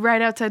one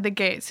right outside the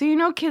gate.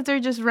 So kids are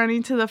just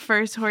running to the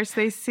first horse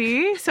they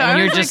see. So And I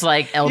you're was just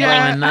like elbowing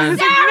yeah, them. I was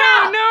like,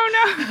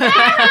 no.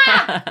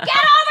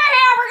 Get over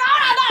here! We're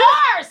going on the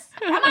horse!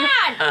 Come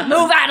on!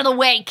 Move out of the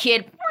way,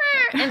 kid.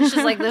 And it's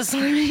just like this.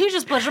 You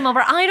just push him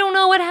over. I don't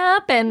know what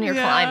happened. You're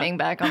Yeah. climbing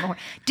back on the horse.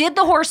 Did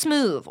the horse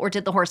move or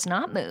did the horse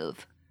not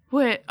move?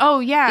 What? Oh,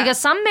 yeah. Because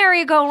some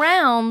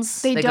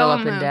merry-go-rounds, They don't go up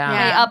and move. down. they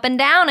Yeah. up and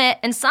down it,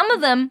 and some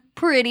of them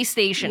pretty Yeah.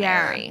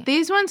 stationary.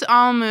 These ones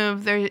all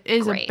move. There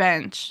is Great. a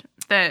bench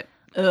that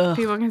Ugh.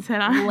 people can sit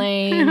on.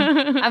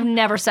 Lame. I've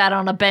never sat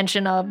on a bench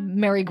in a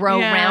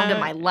merry-go-round Yeah. in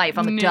my life.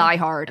 I'm a No.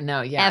 diehard.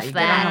 No, yeah. F you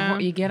that.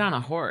 you get on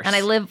a horse. And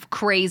I live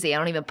crazy. I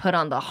don't even put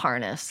on the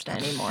harness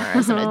anymore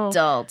as an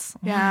adult.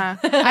 Yeah.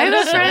 I have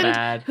a So friend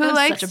bad. who I'm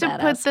likes such to a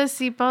put badass.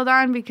 the seatbelt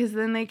on because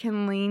then they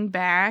can lean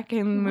back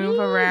and move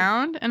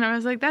around. And I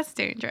was like, that's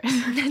dangerous.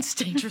 It's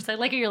dangerous. I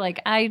like it. You're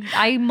like,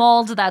 I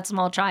mauled that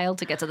small child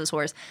to get to this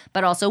horse,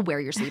 but also wear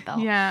your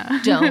seatbelt. Yeah.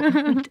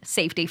 Don't.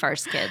 Safety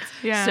first, kids.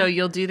 Yeah. So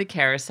you'll do the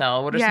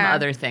carousel. What are some Yeah.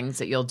 other things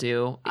that you'll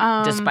do?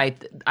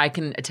 Despite, I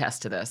can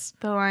attest to this.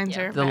 the lines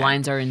Yeah. are The bad.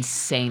 lines are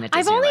insane at Disneyland.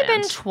 I've only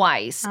been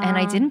twice, and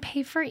I didn't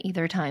pay for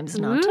either times.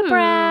 Not to Ooh,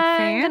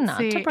 brag, not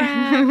to fancy.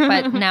 brag.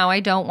 But now I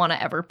don't want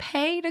to ever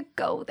pay to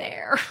go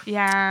there.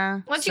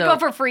 Yeah. Once you So- go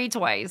for free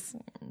twice,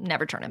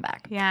 never turning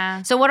back.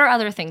 Yeah. So, what are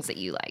other things that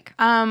you like?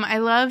 I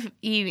love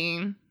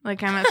eating.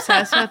 Like I'm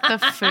obsessed with the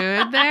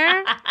food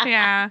there.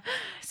 Yeah.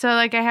 So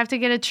like I have to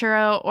get a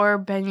churro or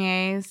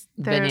beignets.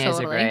 Beignets are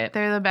totally- great.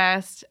 They're the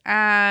best.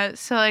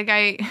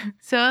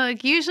 So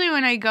usually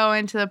when I go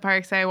into the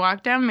parks, I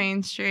walk down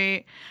Main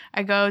Street.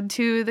 I go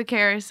to the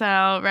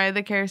carousel, ride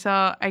the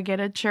carousel. I get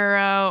a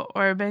churro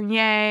or a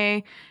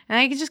beignet, and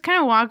I can just kind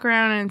of walk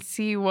around and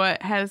see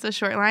what has a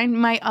short line.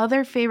 My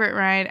other favorite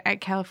ride at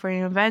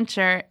California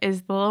Adventure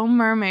is the Little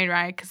Mermaid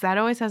ride because that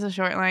always has a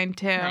short line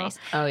too. Nice.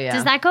 Oh, yeah.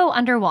 Does that go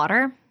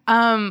underwater?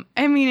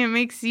 I mean, it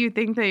makes you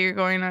think that you're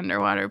going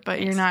underwater,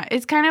 but you're not.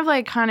 It's kind of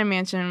like Haunted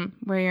Mansion,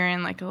 where you're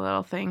in like a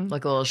little thing.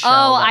 like a little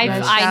shell? Oh, that I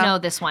moves? shell. know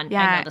this one. I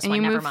Yeah, know this and one.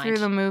 you Never move mind. through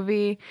the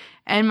movie.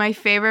 And my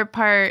favorite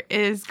part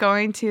is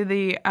going to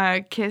the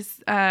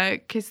kiss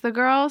the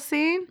girl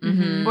scene,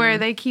 Mhm. where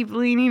they keep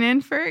leaning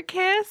in for a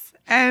kiss.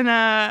 And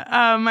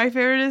my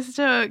favorite is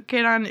to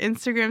get on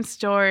Instagram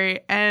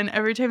story, and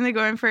every time they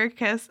go in for a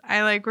kiss,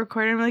 I like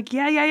record them like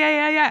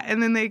yeah,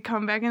 and then they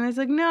come back and it's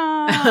like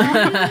no.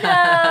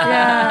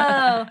 Yeah.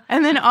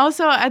 And then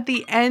also at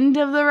the end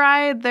of the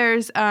ride,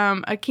 there's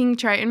a King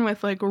Triton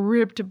with like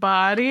ripped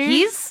body.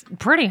 He's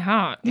pretty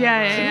hot.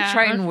 yeah. King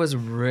Triton was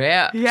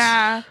ripped.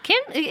 Yeah.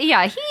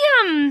 Yeah,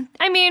 he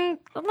I mean,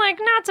 like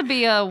not to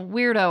be a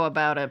weirdo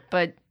about it,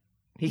 but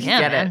He can Yeah,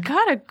 get man. it.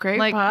 Got a great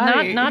like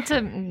body. not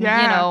to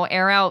Yeah.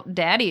 air out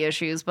daddy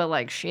issues, but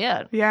like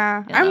shit.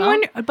 Yeah. You I'm know?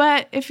 wondering,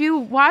 but if you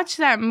watch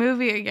that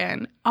movie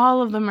again,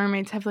 all of the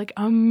mermaids have like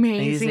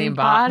amazing Amazing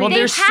bodies. Well, They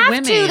they're have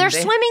swimming. to. They're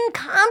They- swimming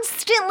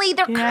constantly.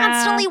 They're Yeah.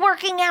 constantly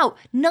working out.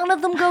 None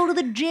of them go to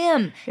the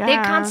gym. They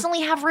Yeah.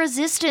 constantly have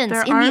resistance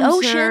Their in arms the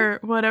ocean. or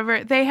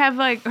whatever. They have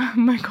like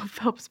Michael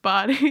Phelps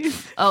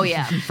bodies. Oh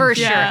yeah, for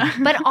Yeah.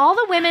 sure. But all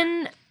the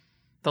women,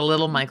 The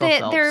little Michael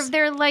Phelps.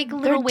 they're like They're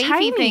little wavy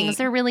tiny. things.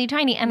 They're really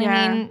tiny. And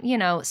Yeah. I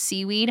mean,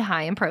 seaweed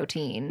high in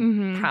protein,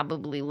 Mhm.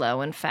 probably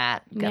low in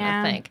fat. Gonna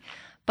Yeah. think,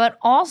 but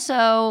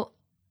also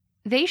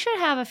they should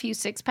have a few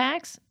six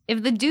packs.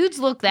 If the dudes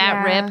look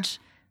that Yeah. ripped,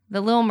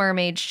 the Little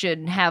Mermaid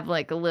should have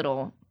like a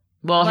little.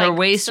 Well, her like,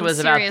 waist some was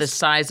about the serious-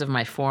 size of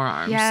my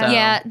forearm. Yeah. So.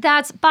 Yeah,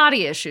 that's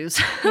body issues.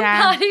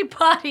 Yeah.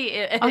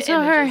 body. Also,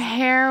 her images.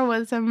 hair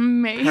was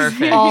amazing.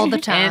 Perfect. All the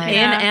time. In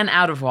Yeah. and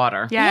out of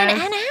water. Yeah. In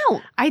and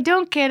out. I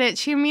don't get it.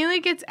 She immediately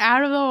gets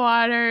out of the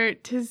water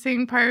to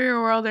sing Part of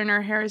Your World, and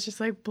her hair is just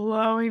like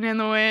blowing in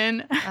the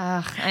wind.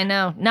 Ugh, I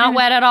know. Not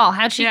wet at all.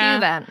 How'd she Yeah. do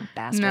that?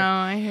 Bastard. No,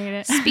 I hate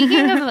it.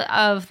 Speaking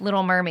of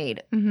Little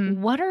Mermaid, Mhm.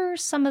 what are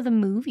some of the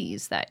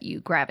movies that you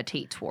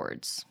gravitate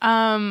towards?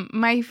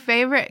 My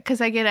favorite,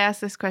 because I get asked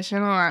this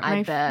question a lot.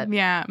 I bet.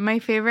 Yeah, my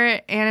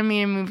favorite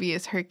animated movie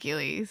is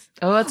Hercules.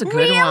 Oh, that's a good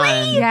Really?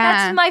 one. Yeah.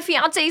 That's my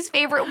fiance's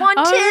favorite one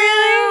Oh, too.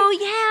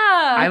 really?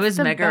 Yeah. I was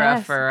the Megara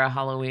best. for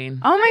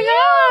Halloween Oh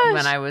my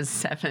gosh! when I was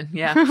 7.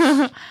 Yeah.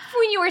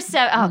 when you were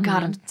 7. Oh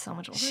God, I'm so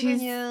much older She's-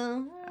 than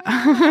you.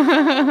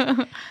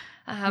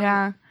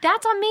 yeah,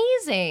 That's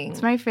amazing.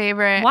 it's my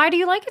favorite. Why do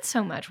you like it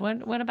so much?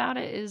 What about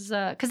it is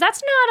because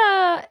that's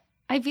not a.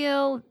 I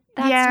feel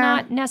that's Yeah.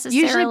 not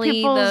necessarily the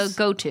people's-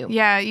 go-to.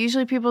 Yeah,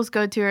 usually people's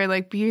go-to are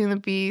like Beauty and the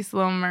Beast,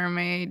 Little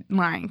Mermaid,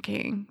 Lion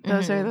King.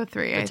 Those are the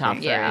three. The I top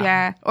think. three.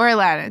 Yeah, or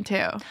Aladdin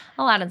too.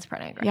 Aladdin's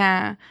pretty great.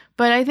 Yeah,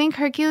 but I think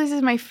Hercules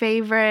is my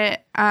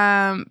favorite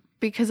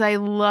because I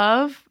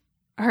love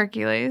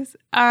Hercules.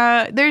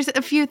 There's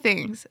a few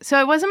things. So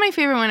it wasn't my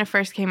favorite when it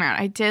first came out.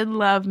 I did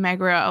love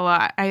Megara a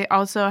lot. I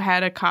also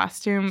had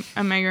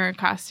a Megara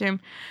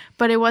costume.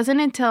 But it wasn't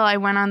until I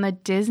went on the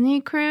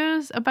Disney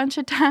cruise a bunch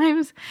of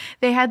times.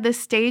 They had the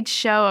stage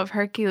show of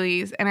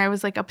Hercules, and I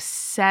was like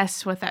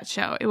obsessed with that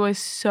show. It was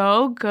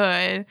so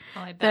good. Oh,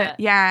 I That, bet.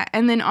 yeah,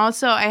 and then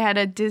also I had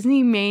a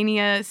Disney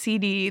Mania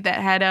CD that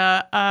had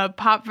a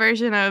pop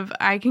version of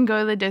I Can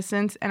Go the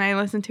Distance, and I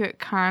listened to it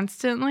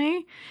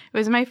constantly. It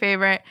was my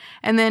favorite.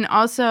 And then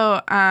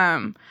also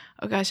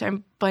Oh gosh,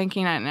 I'm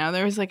blanking on it now.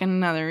 There was like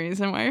another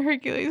reason why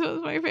Hercules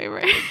was my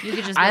favorite. You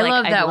could just be I like,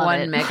 love that love one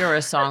it.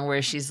 Megara song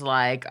where she's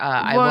like,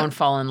 I Well, won't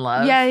fall in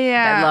love.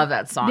 Yeah. I love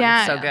that song. Yeah,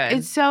 It's so good.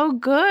 It's so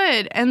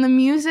good. And the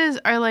muses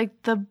are like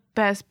the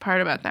best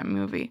part about that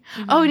movie.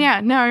 Mm-hmm. Oh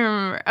yeah, now I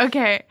remember.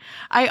 Okay.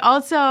 I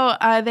also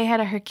they had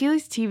a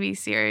Hercules TV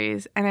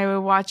series and I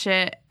would watch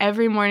it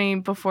every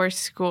morning before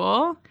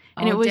school.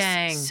 And Oh, it was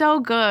dang. so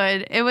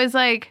good. It was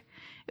like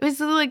a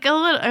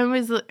little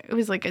it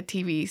was like a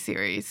TV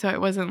series, so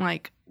it wasn't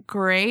like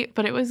great,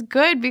 but it was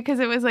good because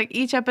it was like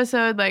each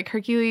episode like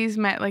Hercules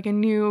met like a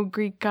new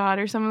Greek god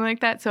or something like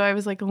that. So I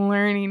was like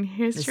learning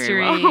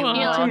history. while History.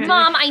 watching You're Oh, like, it.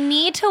 Mom, I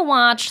need to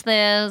watch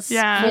this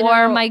Yeah.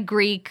 for my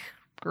Greek,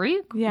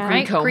 Yeah.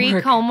 right?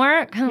 Greek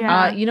homework.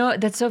 Yeah. You know,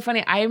 that's so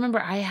funny. I remember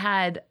I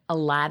had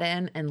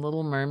Aladdin and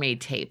Little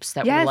Mermaid tapes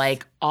that were Yes.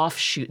 like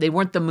offshoot. They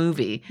weren't the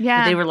movie. But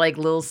Yeah. they were like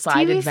little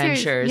side TV series.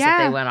 adventures that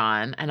Yeah. they went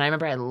on. And I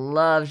remember I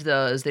loved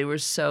those. They were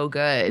so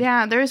good.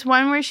 Yeah, there's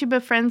one where she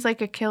befriends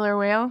like a killer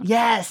whale.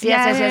 Yes.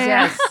 Yeah. You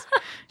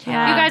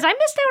Yeah. guys, I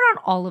missed out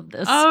on all of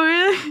this. Oh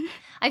really?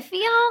 I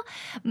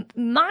feel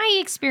my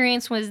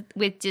experience was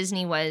with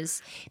Disney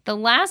was the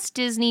last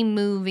Disney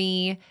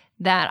movie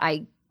that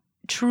I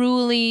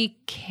truly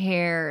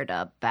cared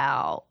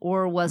about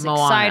or was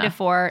Moana. excited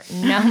for.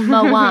 No,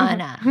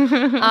 Moana.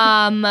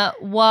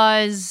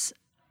 Was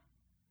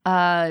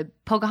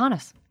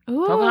Pocahontas.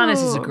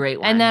 Pocahontas is a Ooh. great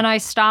one. And then I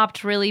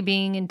stopped really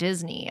being in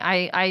Disney.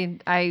 I'm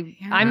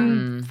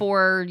Mm.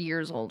 4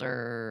 years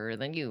older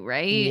than you,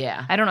 right?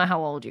 Yeah. I don't know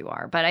how old you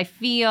are, but I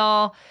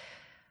feel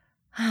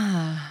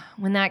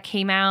when that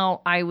came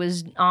out, I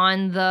was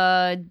on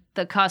the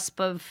cusp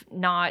of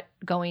not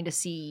going to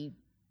see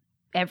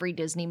every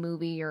Disney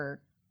movie or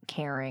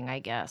caring, I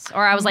guess.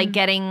 Or I was like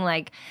getting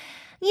like,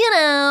 you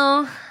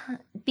know,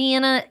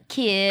 being a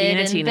kid Being a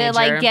and teenager.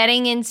 like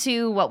getting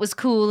into what was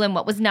cool and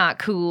what was not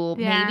cool.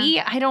 Yeah. Maybe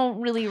I don't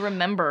really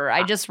remember.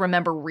 I just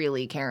remember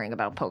really caring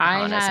about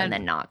Pocahontas had- and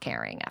then not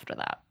caring after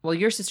that. Well,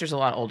 your sister's a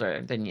lot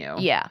older than you.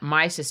 Yeah.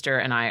 My sister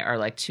and I are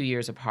like 2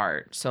 years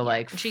apart. So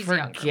like She's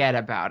forget younger.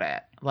 about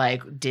it.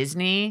 Like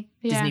Disney,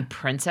 Yeah. Disney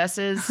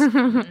princesses,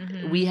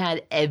 Mhm. we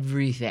had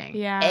everything.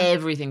 Yeah.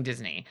 Everything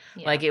Disney.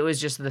 Yeah. Like it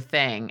was just the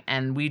thing.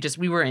 And we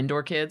were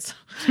indoor kids.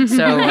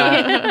 So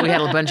we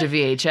had a bunch of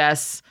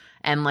VHS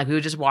and like we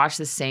would just watch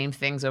the same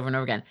things over and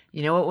over again.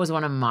 You know what was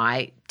one of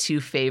my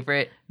 2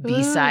 favorite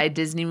B-side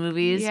Disney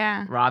movies?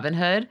 Yeah. Robin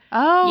Hood.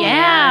 Oh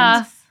Yeah.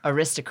 yes.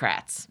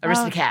 Aristocrats. Oh,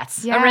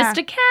 Aristocats. yeah.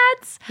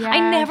 Aristocats? I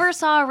Yes. never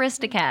saw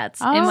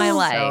Aristocats in my Oh.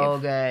 life. So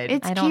good.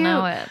 It's I don't cute.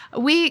 know it.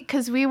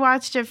 Because we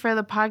watched it for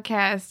the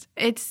podcast.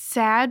 It's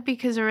sad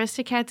because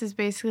Aristocats is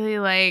basically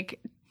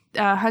like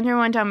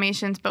 101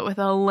 Dalmatians, but with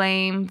a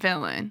lame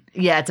villain.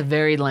 Yeah, it's a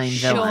very lame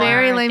Sure. villain.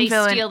 Very lame They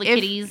villain. steal the If-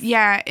 kitties.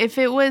 Yeah, if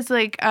it was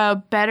like a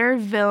better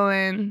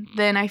villain,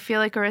 then I feel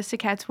like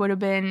Aristocats would have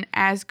been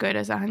as good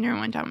as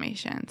 101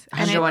 Dalmatians.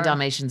 And 101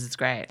 Dalmatians, it's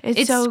great.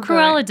 it's It's so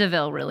Cruella good.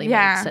 DeVille really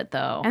Yeah. makes it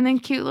though. And then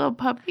cute little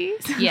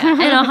puppies.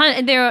 yeah,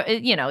 and there,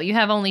 you know, you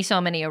have only so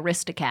many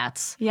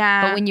Aristocats.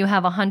 Yeah. But when you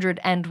have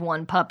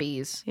 101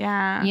 puppies,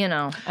 yeah. you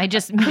know, I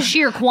just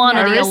sheer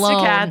quantity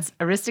alone.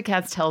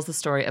 Aristocats tells the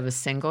story of a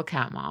single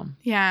cat mom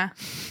Yeah.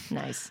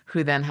 Nice.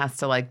 who then has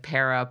to like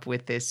pair up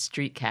with this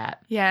street cat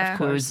Yeah.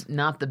 who's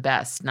not the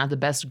best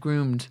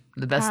groomed,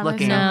 the best Thomas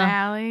looking. No.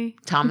 O'Malley.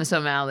 Thomas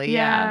O'Malley,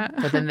 yeah.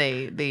 Yeah. But then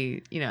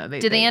they you know,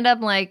 Did they end up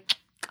like?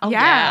 Oh,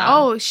 yeah.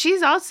 Oh,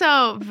 she's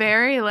also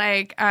very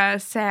like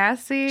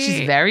sassy.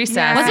 She's very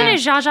sassy. Wasn't it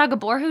Zsa Zsa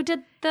Gabor who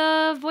did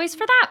the voice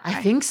for that? I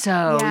think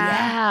so.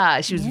 Yeah.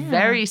 Yeah. She was Yeah.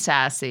 very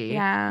sassy.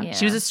 Yeah. Yeah.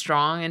 She was a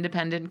strong,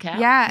 independent cat.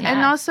 Yeah, and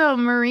Yeah. also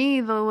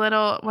Marie, the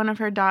little one of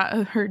her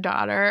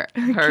daughter,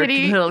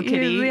 Kitty, little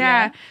kitty,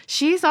 yeah.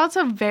 she's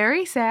also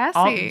very sassy.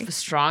 All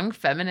strong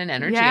feminine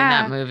energy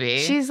Yeah. in that movie.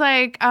 She's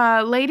like,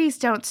 ladies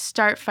don't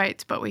start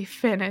fights, but we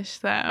finish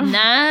them.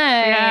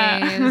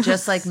 Nice.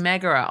 just like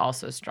Megara,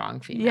 also strong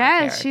female.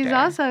 Yes, she's character.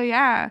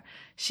 also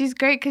she's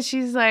great because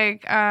she's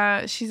like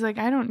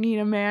I don't need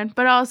a man,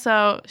 but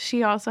also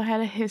she also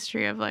had a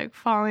history of like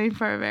falling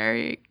for a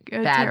very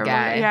Bad terrible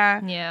guy.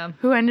 yeah, Yeah.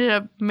 who ended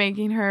up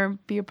making her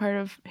be a part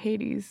of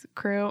Hades'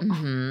 crew.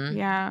 Mhm.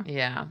 Yeah,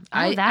 Yeah.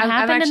 Oh, that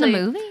happened in the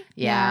movie?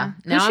 Yeah.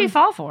 Yeah. Who'd she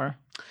fall for?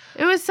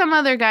 it was some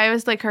other guy. It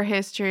was like her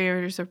history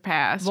or her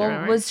past. or Well,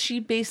 whatever. was she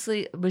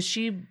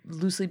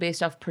loosely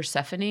based off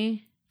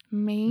Persephone?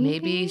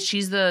 Maybe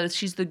she's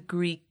the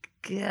Greek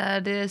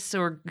goddess,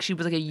 or she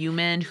was like a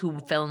human who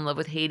fell in love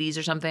with Hades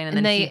or something, and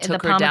then he the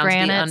took her down to the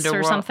pomegranates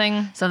underworld or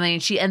something. Something.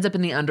 She ends up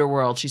in the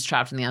underworld. She's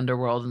trapped in the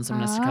underworld, and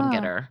someone has to come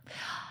get Oh. her.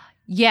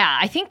 Yeah,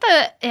 I think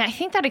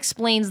that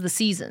explains the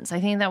seasons. I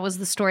think that was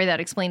the story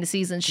that explained the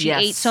seasons. She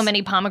ate so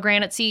many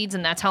pomegranate seeds,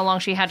 and that's how long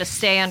she had to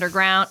stay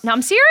underground. No,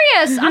 I'm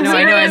serious. I'm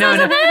serious.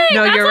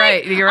 No, you're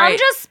right. You're right. I'm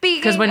just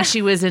speaking. Because when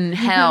she was in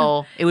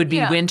hell, it would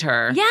be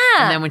winter. Yeah.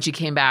 And then when she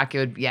came back, it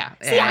would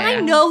See, I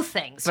know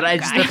things.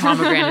 But the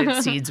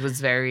pomegranate seeds was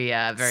very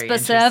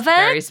specific.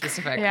 Very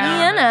specific.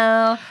 Yeah. You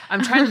know.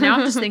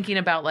 I'm just thinking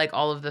about like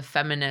all of the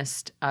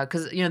feminist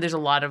because there's a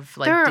lot of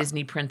like They're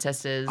Disney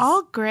princesses.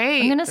 All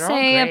great. I'm gonna They're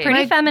say all a great. pretty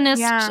Like, feminist,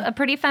 yeah. a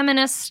pretty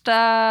feminist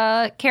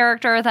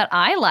character that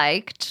I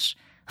liked.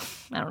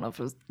 I don't know if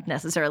it was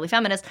necessarily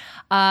feminist.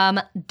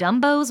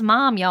 Dumbo's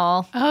mom,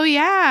 y'all. Oh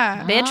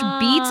yeah. Bitch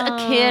beats a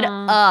kid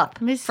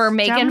up Miss for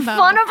making Dumbo.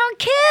 fun of her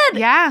kid.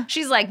 Yeah.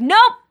 She's like,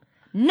 nope,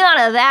 none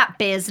of that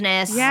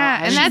business.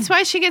 Yeah, and that's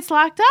why she gets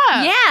locked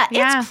up. Yeah,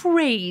 it's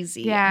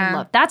crazy.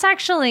 Yeah. That's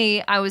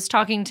actually, I was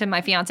talking to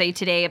my fiance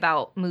today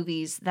about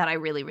movies that I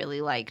really,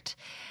 really liked.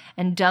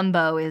 And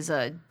Dumbo is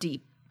a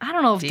deep, I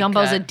don't know if Deep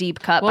Dumbo's cut. a deep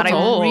cut, Well, but it's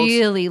I old.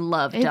 really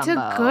love Dumbo. It's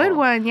a good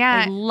one.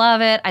 Yeah. I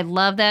love it. I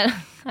love that.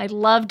 I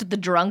loved the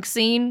drunk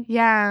scene.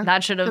 Yeah.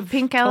 That should The have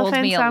pink told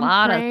me elephants a on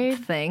lot parade. of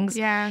things.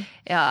 Yeah.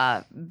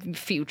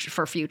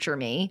 Future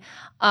me.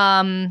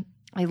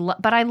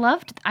 But I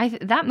loved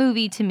that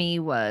movie. To me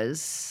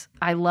was,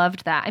 I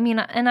loved that. I mean,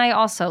 and I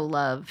also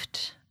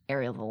loved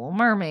Ariel the Little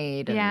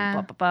Mermaid and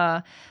blah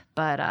blah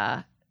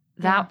blah.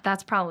 But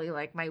that's probably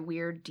like my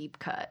weird deep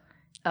cut.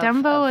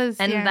 Dumbo was,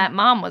 and that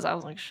mom was. I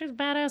was like, she's a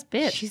badass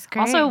bitch. She's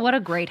great. Also, what a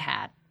great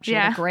hat. She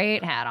had Yeah. a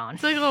great hat on.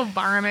 It's like a little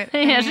bonnet.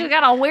 Yeah, she's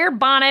got a weird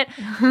bonnet.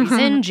 She's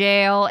in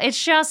jail.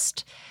 It's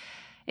just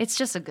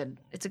a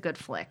good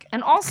flick,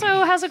 and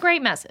also has a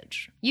great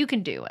message. You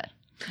can do it.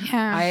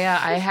 Yeah.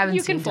 I haven't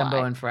You can seen fly.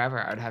 Dumbo in forever.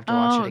 I would have to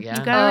watch it again.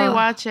 You gotta Oh,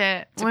 rewatch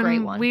it. it's a When great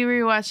one. we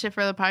rewatched it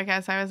for the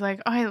podcast, I was like,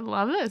 oh, I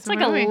love this. It's like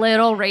movie. a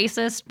little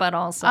racist, but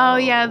also Oh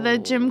yeah, the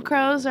Jim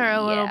Crows are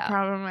a little Yeah.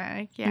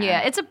 problematic. Yeah.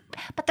 Yeah,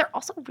 but they're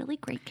also really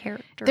great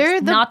characters. They're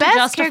the not best to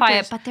justify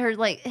characters. it, but they're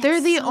like They're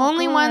it's the so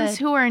only ones good.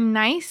 who are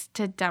nice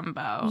to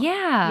Dumbo.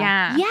 Yeah.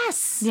 Yeah.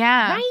 Yes.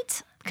 Yeah.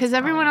 Right. Because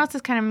everyone else is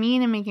kind of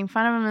mean and making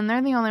fun of them, and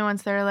they're the only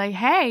ones that are like,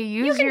 "Hey,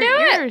 use can your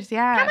do it. ears."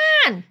 Yeah.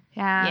 Come on.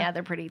 Yeah. Yeah,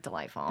 they're pretty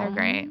delightful. They're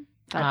great.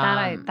 But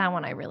that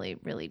one I really,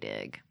 really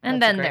dig. And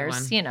That's a then great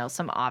there's, one.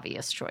 some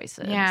obvious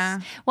choices. Yeah.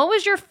 What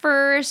was your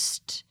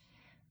first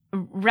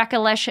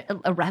recollection?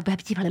 What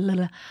was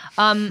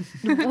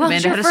Amanda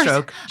your had a first-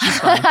 stroke. She's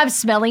fine. I'm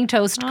smelling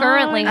toast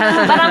currently, no.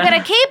 but I'm going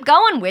to keep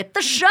going with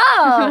the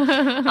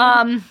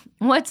show.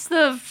 What's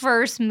the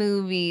first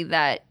movie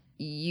that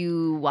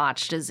you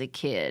watched as a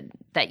kid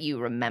that you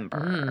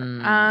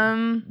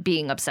remember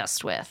being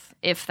obsessed with?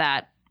 If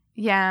that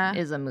Yeah.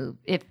 is a movie,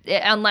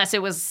 unless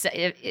it was,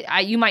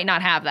 you might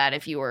not have that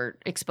if you were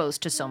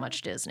exposed to so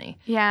much Disney.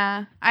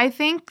 Yeah. I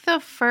think the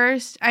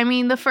first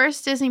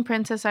Disney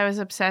princess I was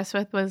obsessed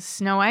with was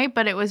Snow White,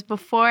 but it was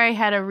before I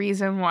had a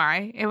reason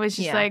why. It was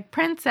just Yeah. like,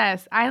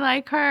 princess, I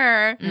like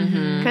her.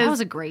 That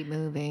was a great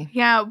movie.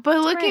 Yeah, but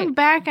looking great.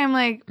 back, I'm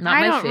like, Not I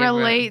my don't favorite.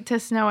 relate to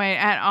Snow White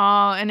at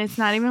all, and it's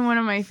not even one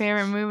of my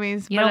favorite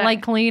movies. You but don't I-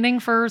 like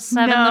cleaning for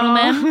seven No, little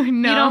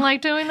men? no. You don't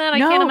like doing that? I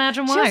No, can't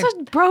imagine why. She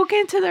also broke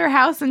into their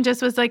house and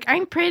just was like,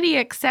 I'm pretty,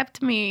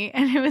 accept me.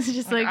 And it was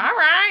just like, all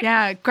right.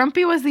 yeah,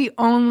 Grumpy was the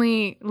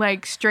only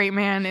like straight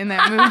man in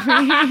that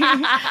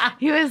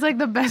movie. He was like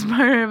the best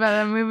part about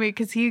that movie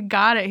because he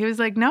got it. He was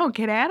like, no,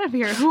 get out of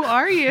here. Who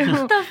are you?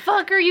 What the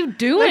fuck are you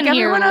doing Like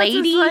here, everyone else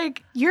lady? is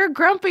like, you're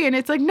grumpy. And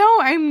it's like, no,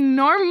 I'm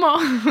normal.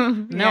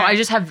 No, I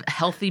just have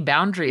healthy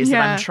boundaries that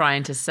Yeah. I'm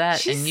trying to set.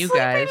 She's and you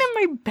sleeping guys. in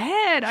my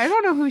bed. I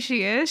don't know who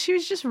she is. She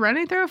was just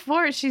running through a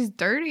floor. She's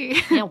dirty.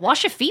 Yeah,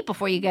 wash your feet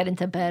before you get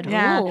into bed.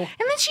 Yeah. Ooh. And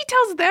then she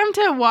tells them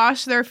to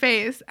wash their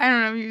face. I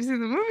don't know if you've seen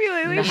the movie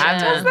lately. No, She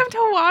haven't. tells them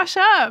to wash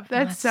up.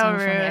 That's so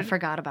funny. I rude.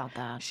 forgot about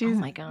that. She's, oh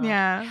my god.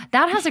 Yeah.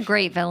 That has a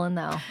great villain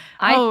though. Oh,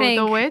 I think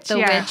the witch? The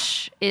Yeah.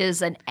 witch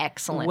is an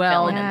excellent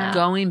Well, villain in Yeah. that.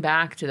 going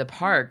back to the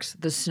parks,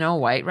 the Snow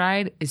White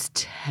ride is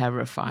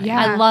terrifying. Yeah.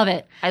 I love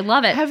it. I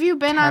love it. Have you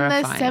been on the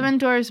Terrifying. Seven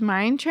Doors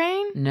Mine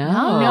Train?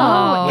 No.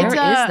 No. Where it's is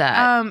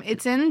that?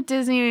 It's in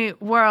Disney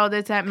World.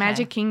 It's at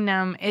Magic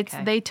Kingdom.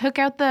 They took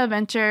out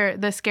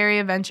the Scary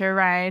Adventure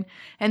ride,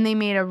 and they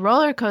made a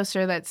roller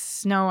coaster that's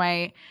Snow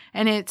White.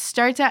 And it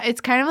starts out.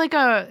 It's kind of like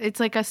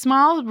a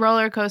small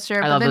roller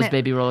coaster. I love those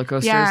baby roller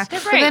coasters. Yeah, They're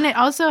but great. then it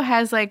also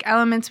has like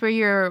elements where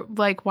you're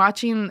like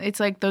watching. It's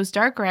like those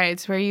dark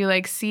rides where you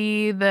like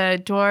see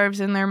the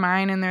dwarves in their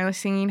mine and they're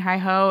singing hi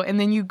ho, and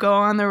then you go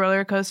on the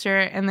roller coaster,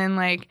 and then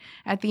like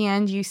at the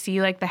end you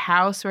see like the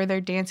house where they're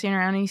dancing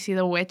around, and you see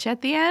the witch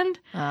at the end.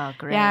 Oh,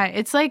 great. Yeah,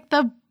 it's like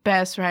the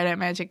best ride at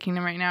Magic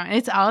Kingdom right now.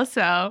 It's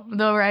also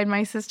the ride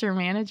my sister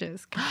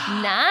manages.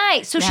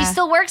 Nice. So she Yeah.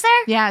 still works there?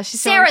 Yeah,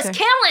 she's Sarah's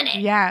killing it.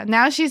 Yeah,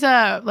 now she's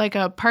a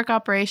park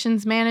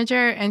operations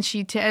manager, and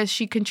she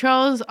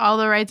controls all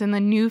the rides in the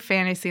new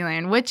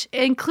Fantasyland, which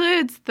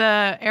includes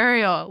the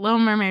Ariel Little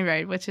Mermaid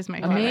ride, which is my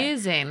favorite.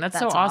 Amazing. That's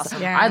so That's awesome.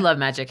 awesome. Yeah. I love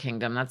Magic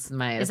Kingdom. That's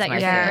my Is that my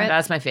your favorite?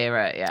 That's my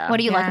favorite. Yeah. What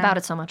do you like Yeah. about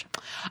it so much?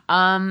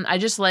 I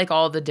just like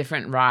all the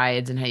different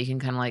rides and how you can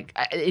kind of like.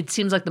 It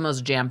seems like the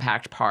most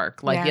jam-packed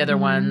park. Like the Yeah. other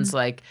ones,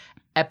 like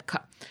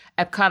Epcot.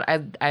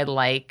 Epcot, I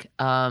like.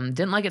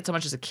 Didn't like it so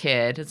much as a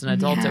kid. As an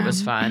adult, it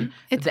was fun.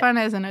 It's fun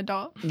as an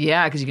adult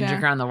Yeah, because you can Yeah.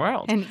 drink around the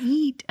world and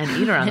eat. and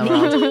eat around the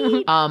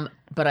world.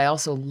 But I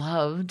also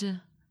loved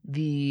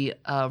the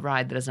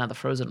ride that is now the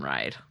Frozen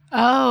ride.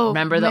 Oh,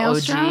 Remember the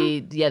Maelstrom?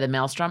 OG? Yeah, the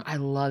Maelstrom. I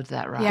loved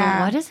that ride.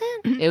 Yeah. What is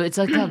it? It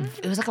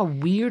was like a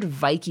weird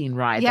Viking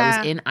ride that Yeah.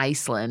 was in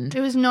Iceland. It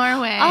was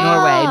Norway.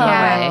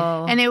 Norway.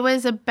 Oh. And it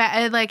was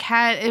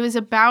it was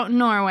about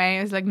Norway.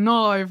 It was like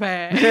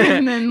Norway.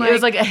 And then It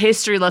was like a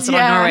history lesson on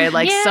Yeah. Norway.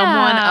 Like Yeah.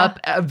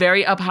 someone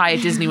very up high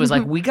at Disney was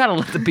like, "We got to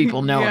let the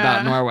people know Yeah.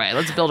 about Norway.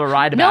 Let's build a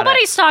ride about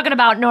Nobody's talking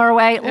about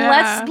Norway.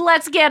 Yeah.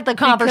 Let's get the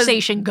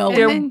conversation going.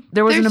 it." then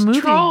There wasn't a there's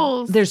movie.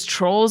 trolls. There's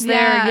trolls there,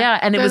 Yeah. yeah,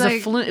 and it They're was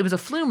like- it was a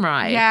flume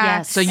ride. Yeah.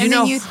 Yes. So you and know,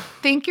 then you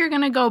think you're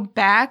gonna go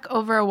back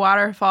over a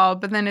waterfall,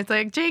 but then it's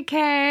like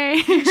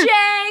JK.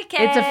 JK.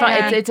 it's a fun.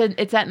 Yeah.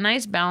 It's that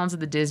nice balance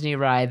of the Disney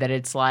ride that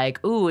it's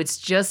like, ooh, it's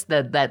just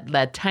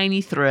that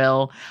tiny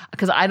thrill.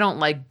 Because I don't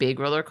like big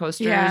roller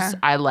coasters. Yeah.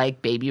 I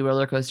like baby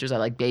roller coasters. I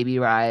like baby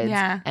rides.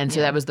 Yeah. And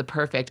so that was the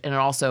perfect. And it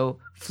also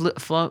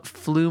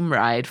flume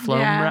ride, foam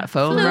Yeah.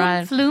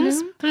 ride.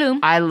 Flume.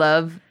 I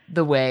love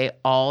the way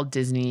all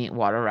Disney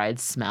water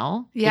rides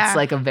smell. Yeah. It's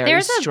like a very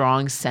There's a-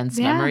 strong sense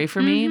Yeah. memory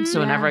for me. So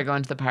whenever Yeah. I go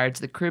into the Pirates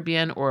of the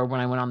Caribbean or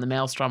when I went on the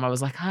Maelstrom, I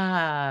was like,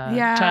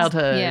 Yeah.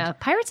 childhood. Yeah,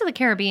 Pirates of the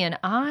Caribbean.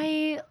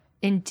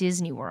 In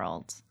Disney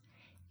World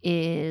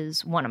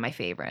is one of my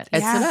favorites.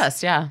 It's Yeah. the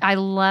best, yeah. I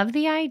love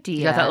the idea.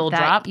 You got that little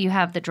drop? You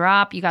have the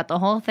drop. You got the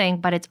whole thing,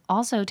 but it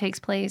also takes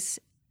place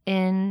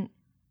in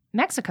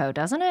Mexico,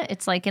 doesn't it?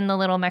 It's like in the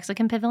little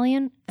Mexican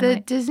pavilion. The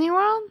Disney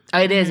World? Oh,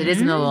 it is. It is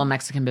in the little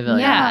Mexican pavilion.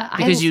 Yeah,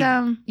 Because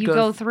you You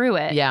go through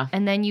it. Yeah.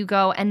 And then you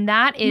go, and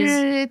that is.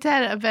 It's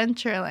at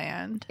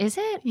Adventureland. Is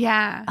it?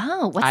 Yeah.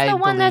 Oh, what's I the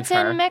one believe that's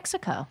her. in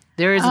Mexico?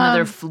 there is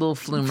another little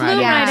flume ride Flume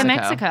ride in in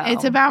Mexico. Mexico.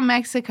 It's about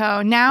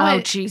Mexico. Now Oh,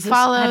 it Jesus.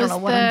 follows I don't know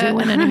what I'm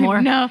the- doing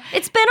anymore. No.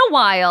 It's been a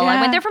while. I Yeah.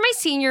 went there for my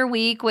senior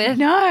week with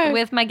No.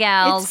 with my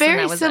gals. It's and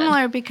very that was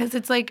similar because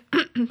it's like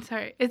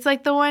sorry. It's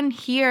like the one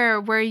here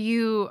where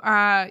you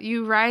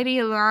riding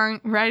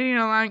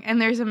along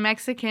and there's a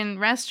Mexican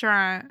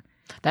restaurant.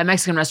 That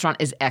Mexican restaurant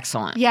is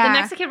excellent. Yeah. The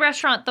Mexican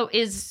restaurant though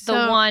is the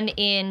So- one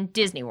in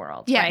Disney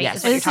World. Yeah, right? Yes.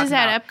 Is what you're this is talking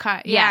at about.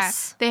 Epcot. Yeah.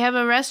 Yes. They have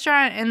a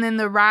restaurant and then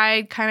the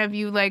ride kind of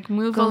you like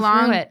move Go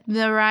along through it.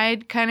 the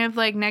ride kind of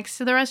like next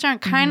to the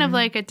restaurant, kind of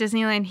like at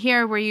Disneyland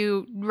here where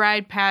you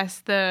ride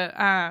past the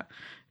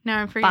now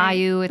I'm forgetting.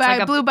 Bayou. It's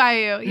like a- Blue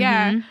Bayou.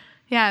 Yeah. Mhm.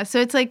 Yeah. So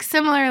it's like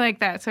similar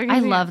like that. So I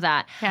love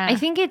that. Yeah. I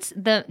think it's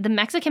the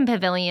Mexican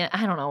Pavilion.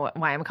 I don't know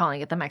why I'm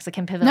calling it the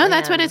Mexican Pavilion. No,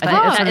 that's what it's I think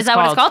that's called. what Is it's that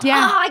what it's called. called?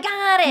 Yeah. Oh, I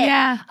got it.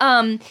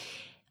 Yeah.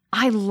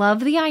 I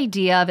love the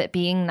idea of it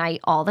being night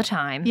all the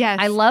time. Yes.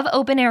 I love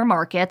open air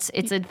markets.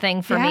 It's a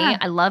thing for me. Yeah.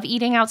 I love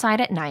eating outside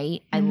at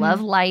night. I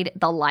love light.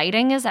 The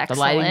lighting is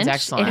excellent. lighting's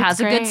excellent. It has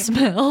a good Great.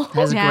 smell. It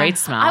has Yeah. a great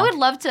smell. I would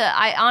love to.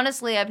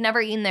 I've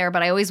never eaten there,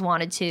 but I always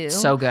wanted to.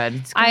 So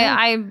good.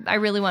 I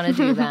really want to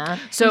do that.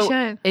 So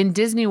should. in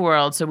Disney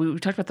World, so we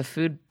talked about the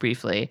food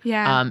briefly.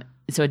 Yeah.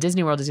 So at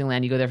Disney World,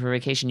 Disneyland, you go there for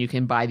vacation, you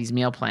can buy these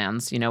meal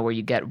plans, where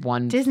you get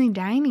one Disney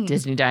dining.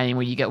 Disney dining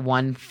where you get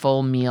one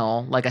full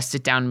meal, like a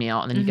sit down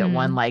meal, and then you get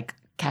one like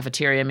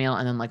cafeteria meal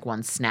and then like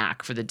one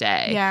snack for the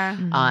day. Yeah.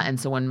 And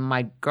so when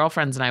my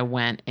girlfriends and I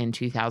went in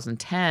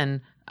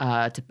 2010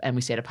 and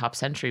we stayed at Pop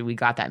Century, we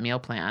got that meal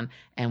plan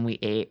and we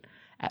ate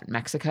at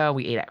Mexico.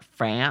 We ate at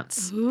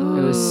France. It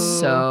was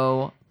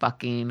so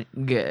fucking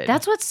good.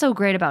 That's what's so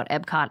great about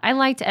Epcot. I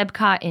liked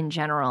Epcot in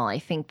general. I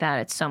think that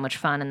it's so much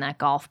fun, and that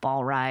golf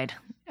ball ride.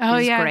 Oh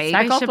is yeah, great.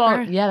 that golf ball.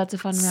 Spaceship Earth. Yeah, that's a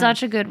fun ride.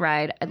 Such a good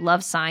ride. I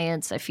love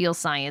science. I feel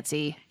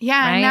sciencey. Yeah,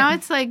 right? and now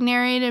it's like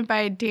narrated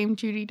by Dame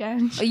Judi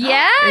Dench.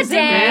 Yeah, Is it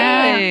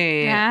Dan.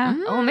 really? Yeah.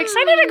 Oh, I'm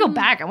excited to go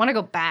back. I want to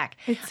go back.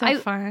 It's so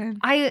fun.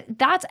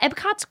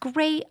 Epcot's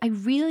great. I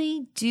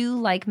really do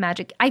like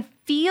Magic. I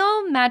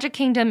feel Magic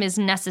Kingdom is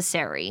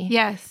necessary.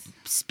 Yes.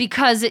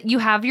 Because you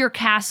have your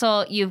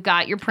castle, you've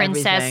got your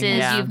princesses, Everything,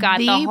 yeah. you've got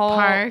the The whole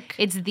park.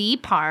 It's the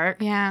park.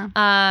 Yeah.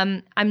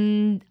 I'm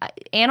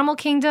Animal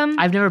Kingdom.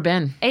 I've never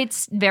been.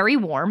 It's very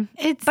warm,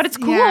 It's but it's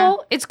cool. yeah.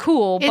 It's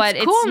cool, but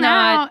it's cool it's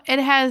not. now. It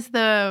has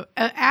the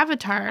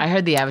Avatar. I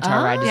heard the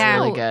Avatar ride is Yeah.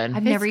 really good.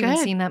 I've never even good.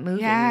 seen that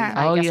movie. Yeah.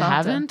 I Oh, guess you I'll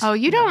have to- haven't? Oh,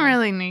 you don't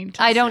really need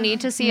to. I don't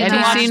need to see it. Have to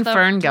you watch seen the-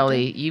 Fern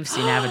Gully? You've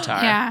seen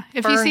Avatar. Yeah.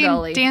 If Fern you've seen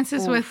Gully.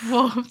 Dances with Oof.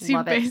 Wolves, you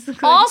Love it.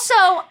 basically. Also,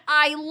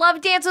 I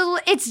love Dances.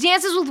 It's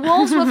Dances with Wolves.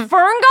 Elves with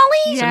Fern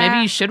Gully? So maybe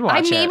you should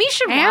watch it. maybe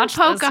should And watch this,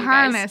 you guys.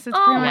 Pocahontas. It's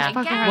Oh pretty my much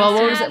God. Pocahontas. Well,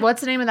 what was Dad. it?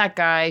 What's the name of that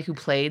guy who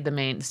played the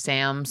main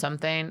Sam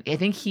something? I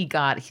think he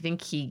got.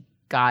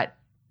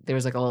 There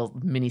was like a little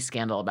mini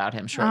scandal about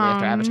him shortly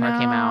after Avatar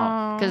came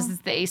out. Because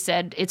they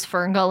said it's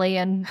Fern Gully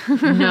and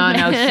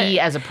No, he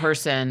as a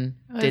person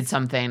did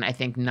something I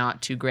think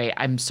not too great.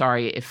 I'm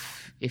sorry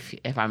if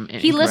I'm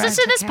incorrect. he listens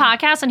to this Okay.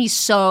 podcast and he's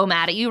so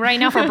mad at you right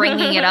now for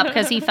bringing it up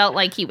because he felt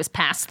like he was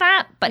past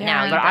that. But now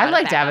Yeah. you But brought I it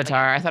liked back up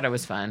Avatar. I thought it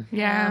was fun.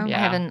 Yeah.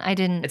 Yeah. I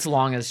didn't. It's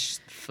long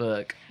as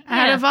fuck.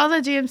 Out Yeah. of all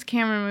the James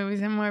Cameron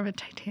movies, I'm more of a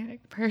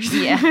Titanic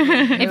person. Yeah.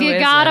 If you Who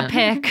gotta isn't?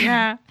 pick,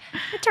 Yeah.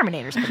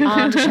 Terminator's pretty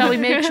good. Shall we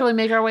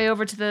make our way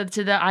over to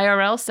the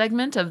IRL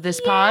segment of this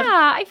pod?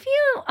 Yeah, I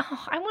feel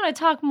I want to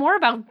talk more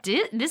about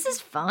this. Is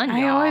fun.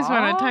 I always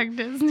want y'all. to talk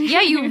Disney.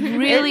 Yeah, you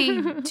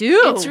really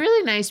do. It's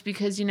really nice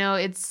because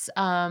it's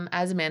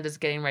as Amanda's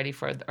getting ready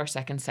for our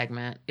second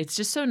segment, it's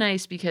just so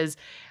nice because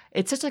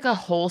it's such like a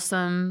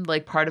wholesome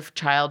like part of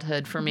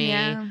childhood for me.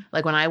 Yeah.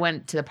 Like when I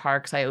went to the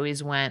parks, I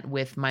always went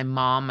with my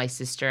mom, my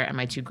sister, and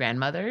my two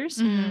grandmothers.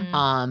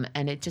 Mm.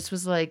 And it just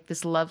was like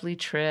this lovely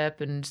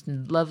trip and just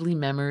lovely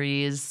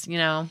memories,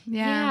 Yeah.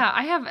 Yeah,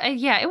 I have.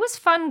 It was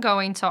fun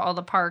going to all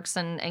the parks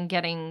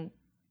and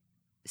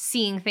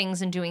seeing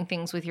things and doing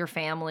things with your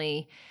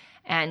family,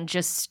 and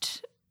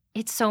just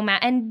it's so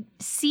and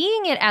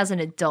seeing it as an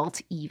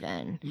adult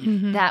even.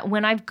 Mhm. That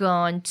when I've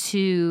gone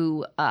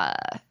to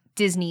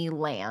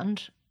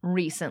Disneyland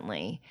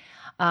recently,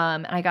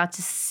 and I got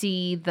to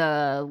see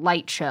the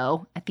light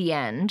show at the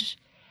end,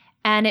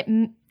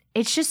 and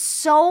it's just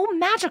so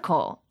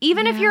magical.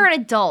 Even if Yeah. you're an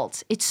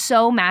adult, it's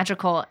so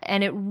magical,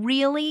 and it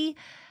really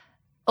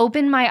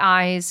opened my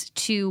eyes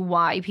to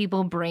why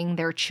people bring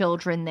their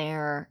children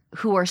there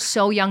who are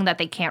so young that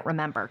they can't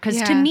remember.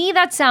 Because to Yeah. me,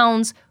 that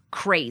sounds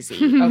crazy.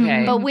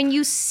 Okay. But when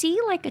you see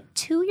like a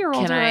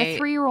 2-year-old Can or I- a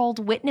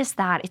 3-year-old witness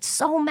that, it's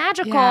so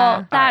magical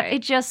Yeah. that Alright.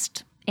 it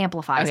just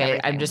amplifies Okay,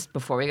 everything. I'm just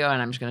before we go,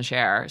 and I'm just going to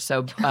share.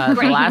 So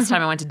the last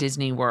time I went to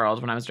Disney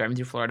World when I was driving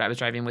through Florida, I was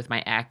driving with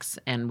my ex,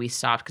 and we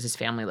stopped because his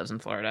family lives in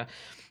Florida.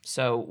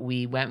 So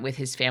we went with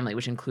his family,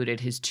 which included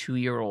his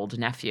 2-year-old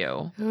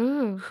nephew,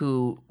 Ooh.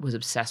 who was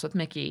obsessed with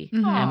Mickey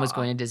Mhm. and was Aw.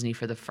 going to Disney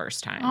for the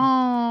first time.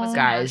 Oh. Was it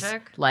Guys,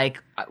 magic?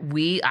 like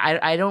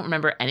I don't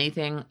remember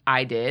anything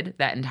I did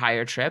that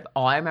entire trip.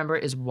 All I remember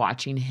is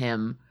watching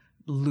him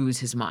lose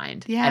his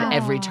mind at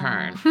every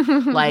turn.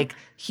 Like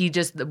he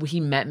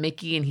met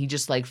Mickey and he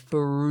just like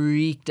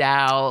freaked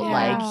out. Yeah.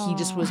 Like he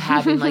just was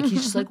having like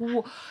he's just like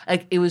whoa.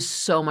 Like it was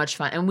so much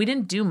fun, and we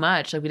didn't do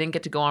much. Like we didn't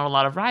get to go on a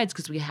lot of rides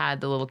because we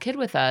had the little kid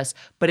with us.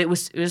 But it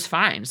was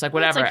fine. It's like Yeah,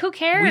 it's whatever. like, who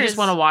cares? We just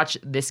want to watch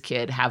this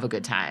kid have a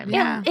good time.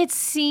 Yeah. It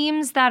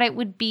seems that it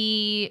would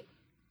be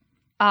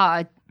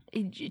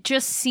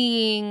just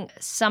seeing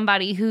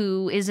somebody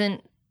who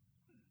isn't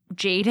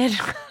jaded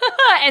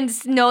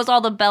and knows all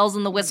the bells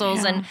and the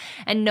whistles Yeah.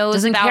 and knows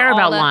Doesn't about care all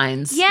about the-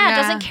 lines. Yeah, Yeah.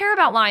 doesn't care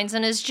about lines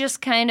and is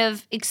just kind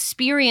of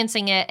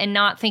experiencing it and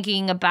not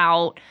thinking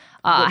about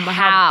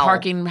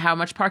how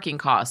much parking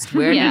costs?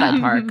 Where Yeah. did I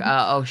park?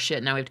 Oh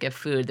shit! Now we have to get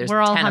food. There's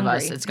We're all 10 of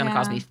us. hungry. It's going to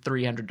cost Yeah. me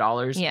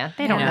 $300. Yeah,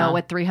 they don't Yeah. know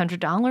what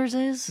 $300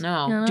 is.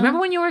 No. You know? Do you remember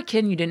when you were a kid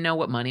and you didn't know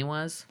what money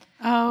was?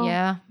 Oh.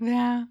 Yeah.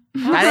 Yeah.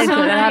 That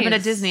happened at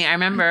nice. Disney. I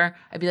remember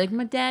I'd be like,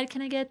 "My dad,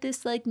 can I get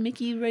this like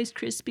Mickey Rice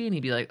Krispie?" And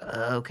he'd be like,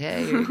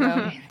 "Okay, here you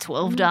go."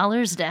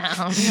 $12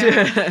 down.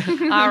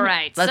 All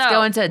right, Let's so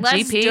go into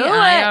let's GP do it.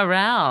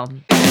 IRL.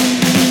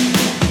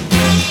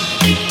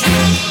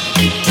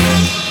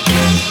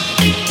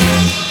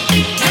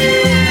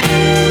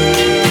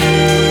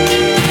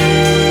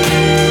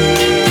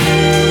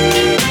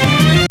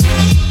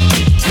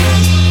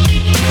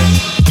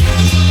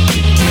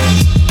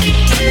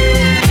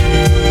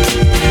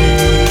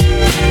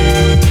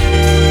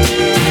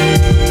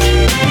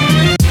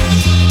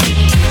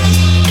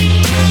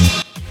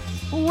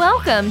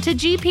 Welcome to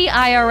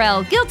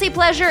GPIRL, Guilty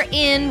Pleasure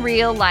in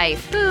Real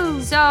Life.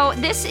 So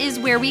this is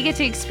where we get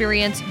to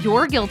experience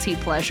your guilty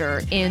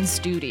pleasure in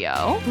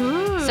studio.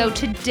 Ooh. So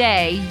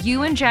today,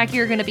 you and Jackie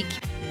are going to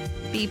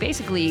be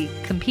basically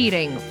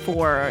competing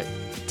for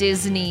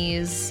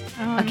Disney's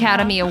Oh,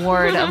 Academy no.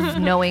 Award of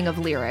knowing of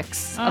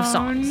lyrics of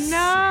songs.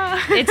 No.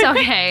 It's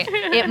okay.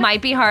 It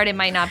might be hard. It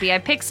might not be. I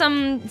picked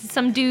some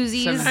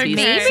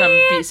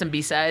doozies. Some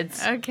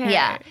B-sides. Okay.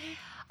 Yeah.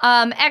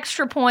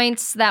 Extra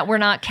points that we're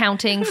not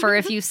counting for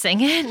if you sing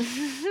it.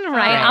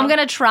 Right. I'm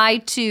gonna try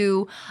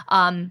to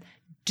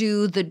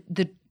do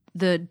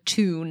the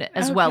tune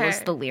as well as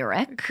Okay. the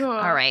lyric. Cool.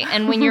 All right.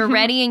 And when you're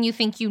ready and you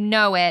think you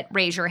know it,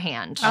 raise your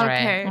hand.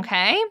 Okay.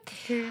 Okay.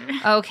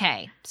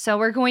 Okay. So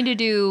we're going to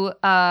do.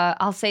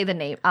 I'll say the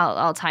name.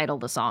 I'll title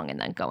the song and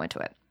then go into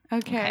it.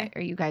 Okay.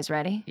 Are you guys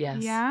ready?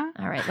 Yes. Yeah.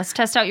 All right. Let's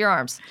test out your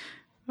arms.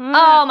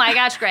 Oh my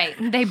gosh, great.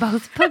 They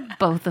both put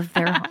both of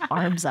their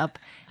arms up.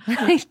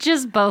 Like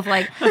just both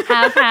like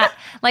half,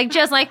 like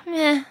just like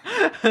meh,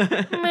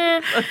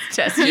 meh. Let's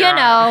test You your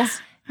know, arms.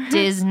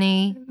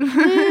 Disney.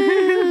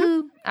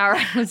 Woo. All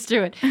right, let's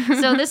do it.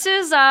 So this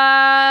is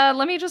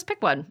let me just pick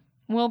one.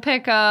 We'll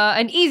pick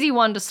an easy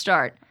one to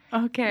start.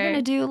 Okay. We're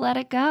gonna do Let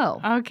It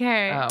Go.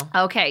 Okay.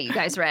 Oh. Okay, you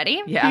guys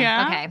ready? Yeah.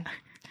 Yeah. Okay.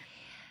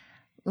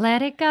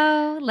 Let it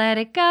go, let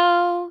it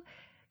go.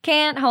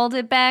 Can't hold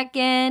it back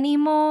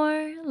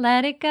anymore.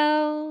 Let it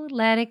go,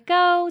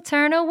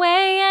 turn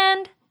away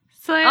and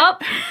Slam. oh,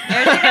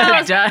 there she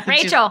goes. Done.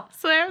 Rachel,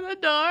 Slam the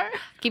door.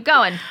 keep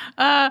going.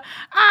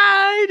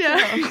 I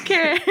don't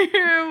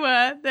care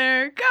what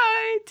they're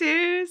going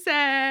to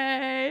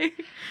say.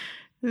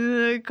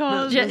 The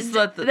cold Just,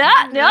 let the-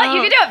 no,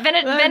 you can do it.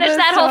 Finish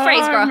that whole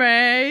phrase, girl.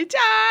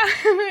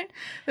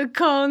 The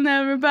cold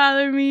never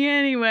bothered me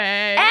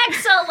anyway.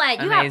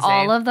 Excellent. You have Amazing.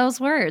 all of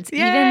those words.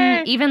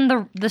 Yay. Even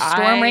the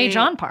Storm Rage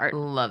on part.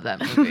 Love that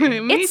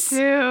movie. Me It's-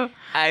 too.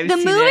 I've The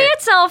seen movie it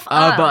itself,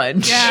 a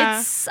bunch.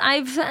 Yeah.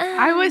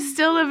 I was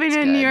still living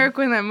in New good. York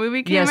when that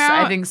movie came Yes,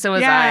 out. I think so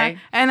was yeah. I.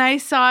 And I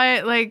saw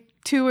it like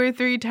 2 or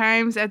 3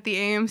 times at the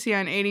AMC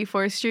on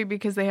 84th Street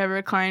because they have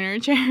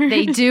recliner chairs.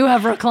 They do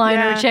have recliner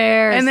Yeah.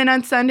 chairs. And then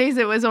on Sundays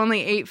it was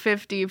only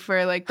 $8.50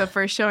 for like the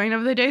first showing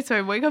of the day. So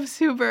I'd wake up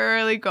super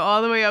early, go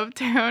all the way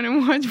uptown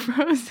and watch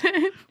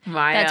Frozen.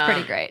 That's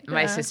pretty great.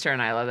 My Yeah. sister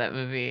and I love that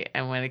movie.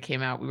 And when it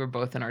came out, we were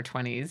both in our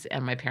 20s,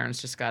 and my parents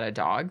just got a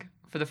dog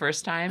for the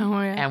first time. Oh,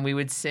 yeah. And we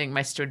would sing,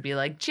 my sister would be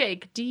like,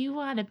 Jake, do you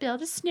want to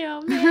build a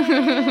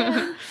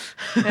snowman?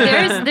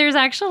 there's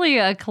actually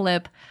a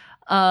clip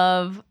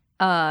of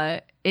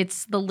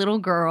it's the little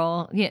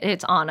girl,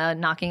 it's Anna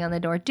knocking on the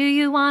door. Do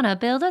you want to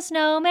build a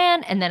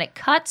snowman? And then it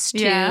cuts to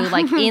Yeah.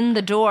 like in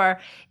the door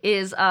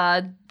is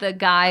the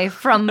guy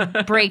from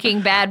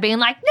Breaking Bad being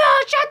like, no,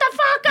 shut the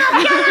fuck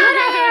up, get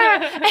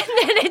out of here.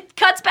 And then it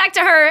cuts back to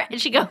her and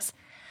she goes,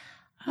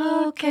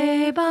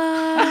 okay,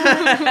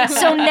 bye.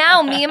 So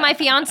now me and my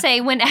fiance,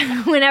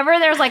 whenever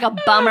there's like a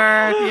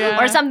bummer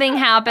Yeah. or something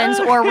happens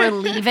or we're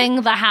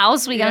leaving the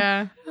house, we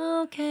Yeah.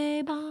 go,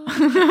 okay,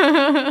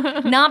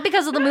 bye. Not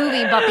because of the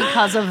movie, but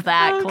because of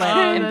that clip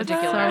Oh, in that's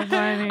particular. so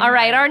funny. All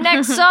right, our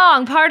next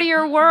song, Part of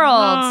Your World.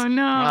 Oh,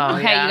 no. Oh,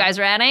 Okay, yeah. you guys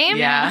ready?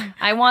 Yeah.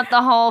 I want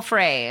the whole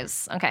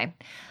phrase. Okay.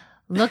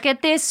 Look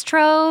at this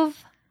trove.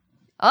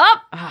 Oh,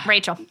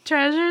 Rachel.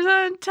 Treasures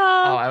untold.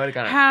 Oh, I would've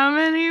got it. How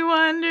many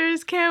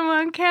wonders can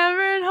one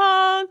cavern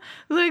hold?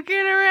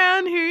 Looking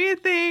around, who you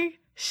think?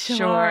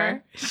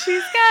 Sure. She's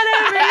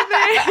got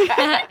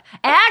everything.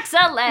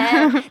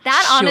 Excellent.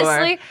 That Sure.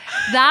 honestly,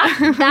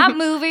 that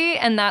movie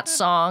and that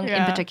song in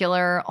Yeah.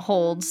 particular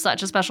holds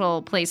such a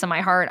special place in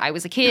my heart. I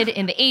was a kid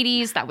in the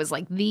 80s. That was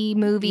like the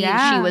movie.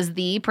 Yeah. She was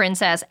the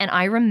princess. And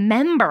I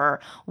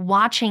remember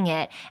watching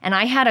it and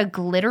I had a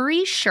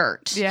glittery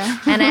shirt. Yeah.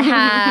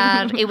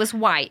 And it was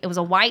white. It was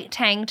a white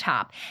tank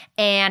top.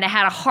 And it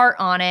had a heart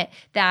on it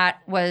that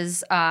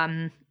was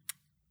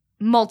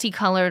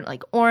multicolored,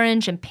 like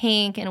orange and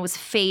pink, and it was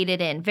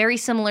faded in, very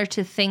similar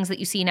to things that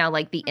you see now,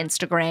 like the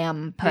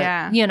Instagram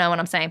Yeah. you know what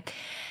I'm saying.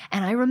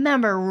 And I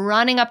remember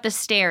running up the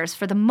stairs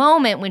for the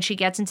moment when she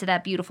gets into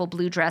that beautiful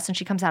blue dress and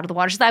she comes out of the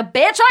water. She's like,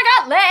 bitch, I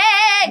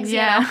got legs,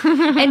 Yeah. you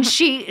know?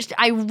 And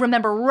I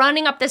remember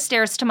running up the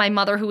stairs to my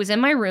mother who was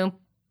in my room,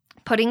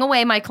 putting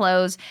away my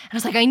clothes. And I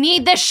was like, I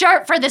need this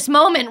shirt for this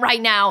moment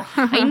right now.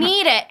 I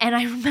need it. And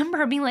I remember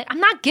her being like, I'm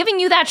not giving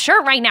you that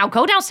shirt right now.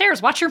 Go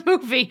downstairs, watch your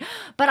movie.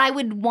 But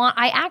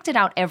I acted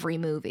out every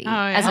movie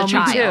yeah. as a Oh, me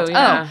child. too,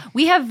 yeah. Oh,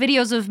 we have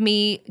videos of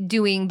me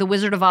doing The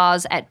Wizard of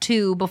Oz at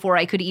 2 before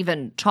I could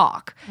even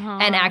talk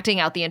and acting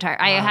out the entire,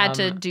 I had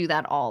to do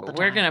that all the time.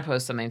 We're going to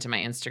post something to my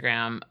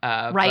Instagram.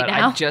 Right but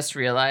now? I just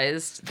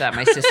realized that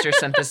my sister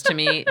sent this to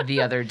me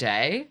the other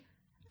day.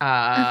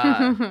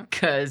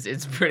 Because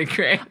it's pretty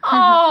great.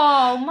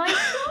 Oh my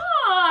God.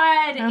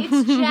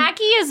 It's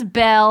Jackie as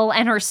Belle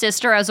and her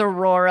sister as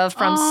Aurora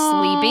from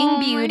Sleeping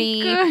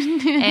Beauty.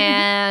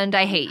 And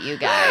I hate you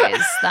guys.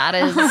 That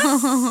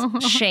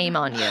is shame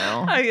on you.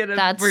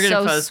 That's we're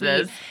gonna so post sweet.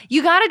 this.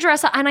 You got to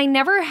dress up. And I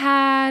never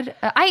had,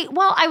 I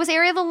was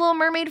Ariel the Little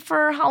Mermaid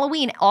for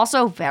Halloween.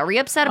 Also very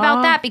upset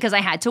about that because I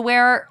had to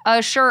wear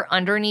a shirt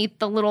underneath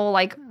the little,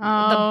 like, the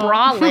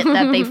bralette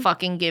that they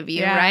fucking give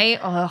you, Yeah. right?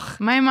 Ugh.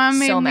 My mom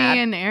made So me mad.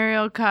 an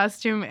Ariel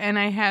costume and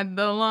I had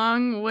the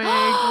long wig.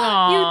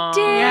 Aw.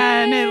 did?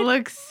 Yeah, and it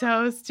looks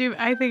so stupid.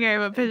 I think I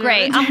have a picture.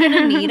 Great. of I'm going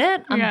to need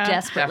it. I'm Yeah.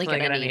 desperately Definitely going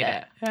to gonna need need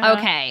it. Yeah.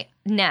 Okay.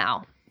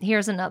 Now,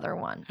 here's another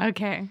one.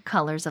 Okay.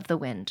 Colors of the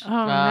Wind. Oh,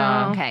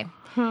 no. Okay.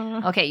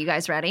 Okay, you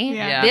guys ready?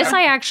 Yeah. This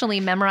I actually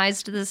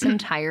memorized this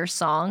entire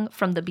song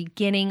from the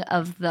beginning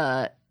of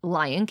the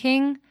Lion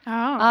King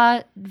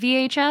Oh.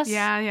 VHS.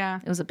 Yeah.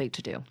 It was a big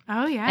to-do.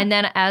 Oh, yeah. And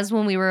then as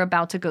when we were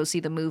about to go see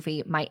the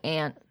movie, my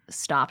aunt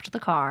stopped the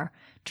car,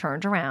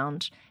 turned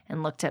around,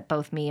 and looked at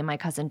both me and my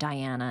cousin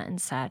Diana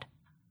and said,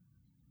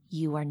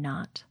 "You are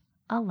not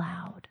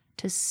allowed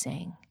to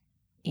sing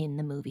in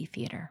the movie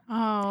theater."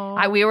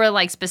 Oh. We were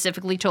like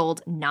specifically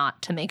told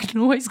not to make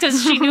noise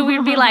because she knew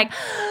we'd be like,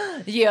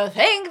 "You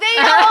think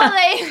they know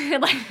they?"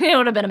 Like, it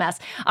would have been a mess.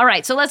 All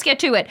right, so let's get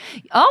to it.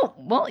 Oh,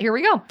 well, here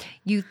we go.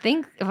 You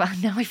think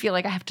now I feel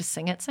like I have to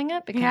sing it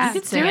because Yeah,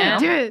 it's do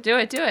it. Do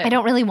it. I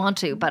don't really want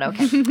to, but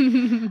okay.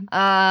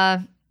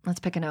 Let's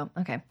pick a note.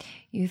 Okay.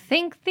 You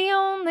think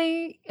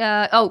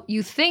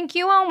you think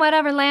you own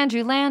whatever land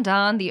you land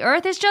on. The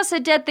earth is just a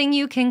dead thing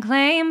you can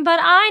claim, but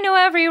I know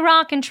every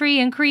rock and tree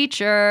and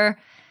creature.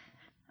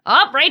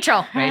 Oh,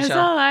 Rachel. Has a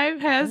life,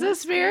 has a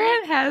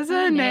spirit, has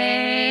a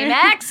name.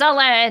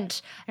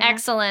 Excellent.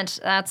 Excellent.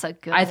 That's a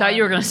good I thought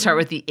you were one. going to start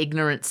with the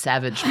ignorant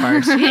savage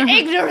part.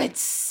 Ignorant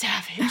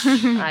savage.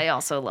 I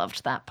also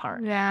loved that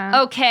part.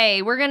 Yeah.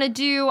 Okay, we're going to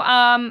do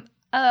a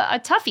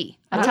toughie.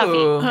 A toughie.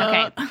 Ooh.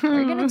 Okay.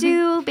 We're going to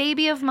do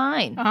Baby of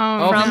Mine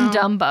Oh, from no.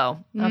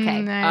 Dumbo.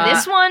 Okay.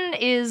 Nice. This one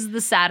is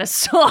the saddest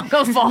song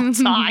of all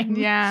time.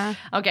 Yeah.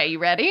 Okay, you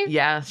ready?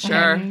 Yeah,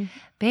 sure. Okay.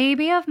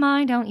 Baby of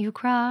mine, don't you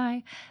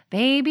cry.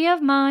 Baby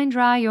of mine,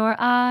 dry your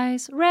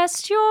eyes.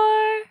 Rest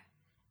your...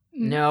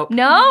 Nope.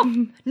 No?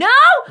 No?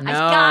 I No,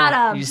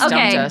 got him. you stumped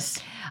Okay. us.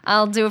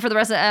 I'll do it for the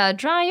rest of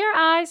dry your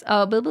eyes.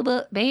 Oh, blah, blah,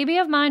 blah. Baby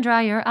of mine,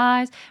 dry your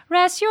eyes.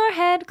 Rest your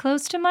head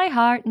close to my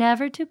heart,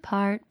 never to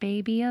part.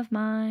 Baby of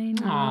mine.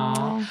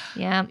 Aw.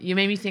 Yeah. You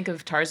made me think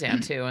of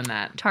Tarzan too, and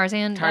that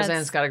Tarzan.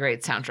 Tarzan's got a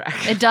great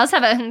soundtrack. It does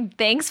have a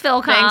thanks,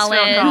 Phil Thanks,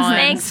 Collins. Phil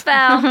Collins. Thanks,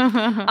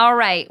 Phil. All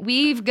right,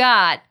 we've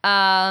got.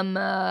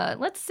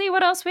 Let's see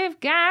what else we've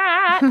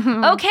got.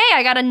 Okay,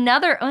 I got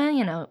another.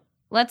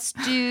 Let's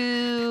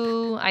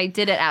do. I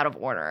did it out of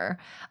order.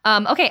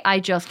 Okay,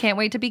 I just can't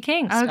wait to be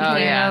king. Okay. Speaking Oh,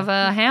 yeah. of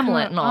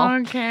Hamlet and all.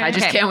 Okay. I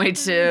just Okay. can't wait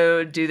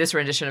to do this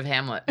rendition of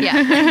Hamlet. Yeah,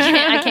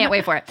 I can't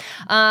wait for it.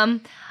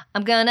 I'm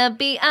gonna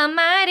be a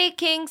mighty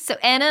king, so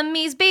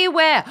enemies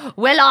beware.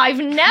 Well, I've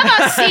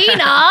never seen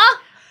a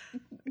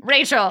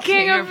Rachel.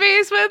 King of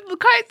Beasts with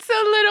quite so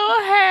little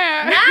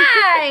hair.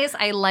 Nice.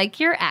 I like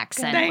your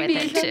accent Thank with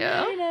it you.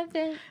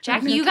 too.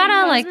 Jackie, you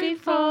gotta like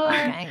before.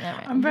 Okay, all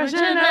right. I'm brushing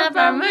up,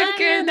 I'm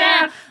looking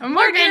down, I'm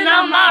working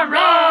on my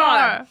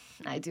roar.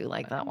 I do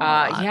like that one. A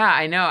lot. Yeah,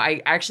 I know.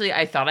 I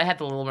thought I had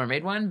the Little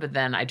Mermaid one, but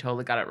then I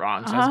totally got it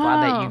wrong. So I was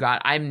glad that you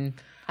got. I'm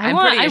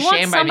want- pretty I want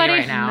ashamed by me somebody-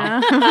 right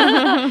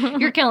now.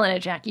 You're killing it,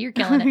 Jackie. You're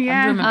killing it.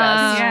 Yeah. doing my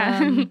best.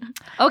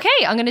 Yeah. Okay,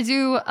 I'm gonna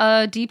do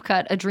a deep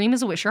cut. A dream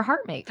is a wish your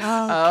heart makes.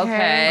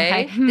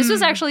 Okay. Okay. This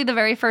was actually the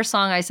very first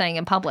song I sang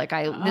in public.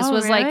 This Oh,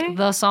 was really? like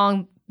the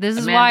song. This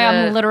is why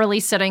Amanda- I'm literally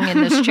sitting in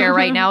this chair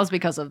right now, is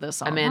because of this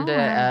song.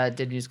 Amanda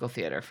did musical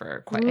theater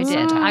for quite I some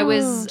did. time. I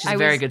was. She's I a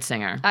very was, good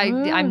singer.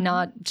 I'm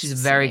not. She's a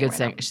very good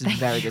singing singer. right She's a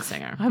very good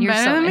singer. I'm You're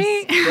better so than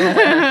nice.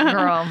 me.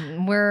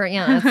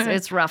 Girl,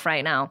 it's rough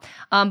right now.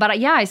 But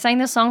yeah, I sang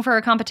this song for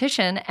a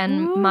competition,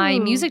 and my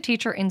Ooh. music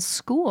teacher in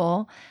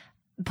school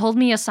pulled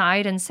me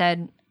aside and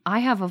said, I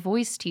have a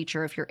voice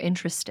teacher if you're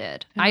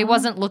interested. I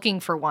wasn't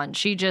looking for one.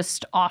 She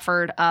just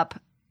offered up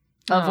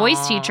a voice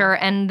Aw. teacher,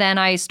 and then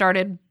I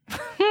started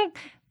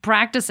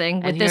practicing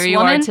with And this here you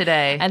woman are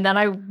today. and then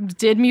I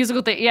did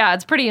musical yeah,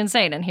 it's pretty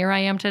insane. And here I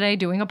am today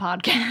doing a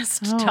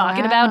podcast Oh,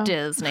 talking wow. about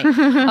Disney.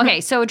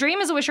 Okay, so a dream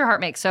is a wish your heart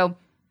makes. So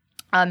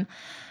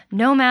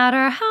no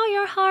matter how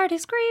your heart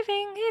is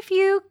grieving, if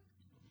you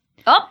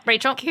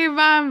Rachel. Keep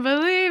on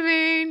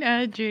believing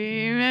a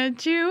dream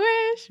that you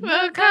wish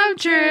will come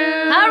true.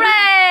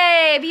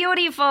 Hooray!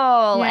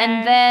 Beautiful. Yay.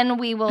 And then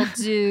we will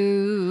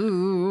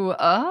do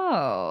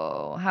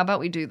how about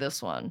we do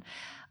this one?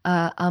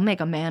 I'll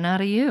make a man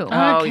out of you.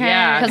 Oh, Okay.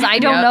 yeah. Because I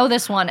don't Yep. know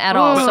this one at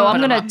all. So I'm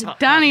gonna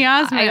Donny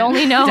Osmond. I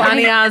only know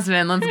Donny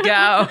Osmond, let's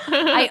go.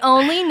 I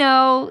only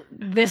know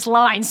this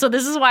line, so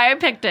this is why I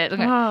picked it.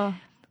 Okay. Oh.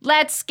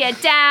 Let's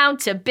get down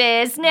to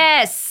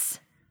business.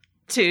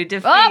 To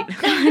defeat.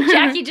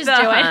 Jackie, just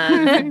do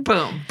it.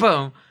 Boom,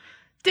 boom.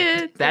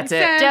 Did That's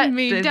they it. send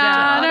me The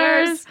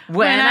daughters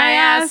When I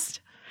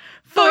asked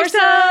for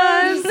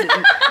sons?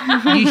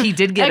 he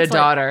did get Excellent. a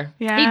daughter.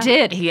 Yeah. He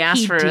did. He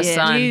asked for a did.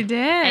 son. He did.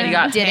 And He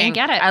got didn't pink.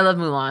 get it. I love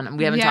Mulan.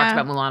 We haven't Yeah. talked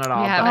about Mulan at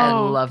all, Yeah. but I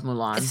Oh. love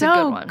Mulan. It's a so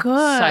good one.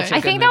 good. Such a I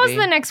good think that was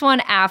movie. the next one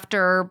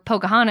after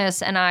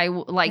Pocahontas, and I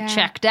Yeah.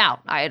 checked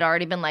out. I had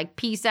already been like,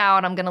 peace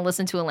out. I'm gonna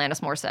listen to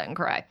Alanis Morissette and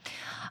cry.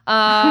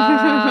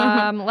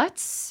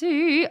 Let's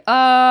see.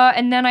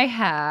 And then I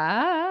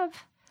have.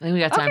 I think we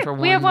got time Okay, for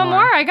one we have one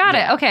more. I got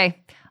Yeah. it. Okay.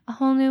 A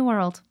whole new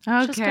world.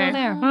 Okay. Just go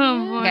there. Oh,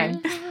 boy. Okay.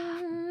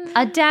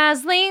 A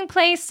dazzling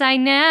place I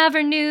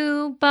never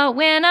knew, but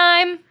when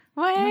I'm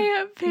Way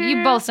up here.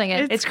 You both sing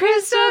it. It's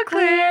crystal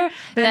clear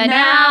that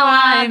now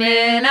I'm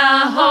in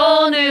a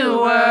whole new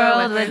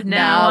world.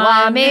 Now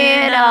I'm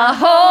in a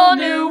whole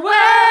new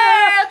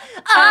world.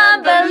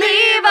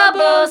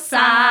 Unbelievable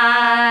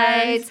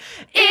sights,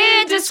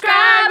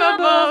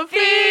 indescribable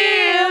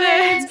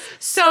feelings,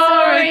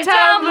 soaring,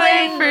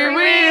 tumbling,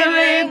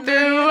 freewheeling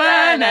through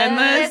an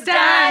endless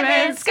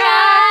diamond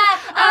sky.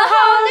 A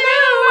whole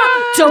new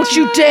world. Don't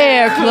you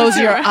dare close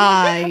your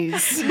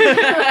eyes.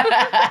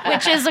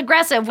 Which is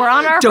aggressive. We're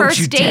on our Don't first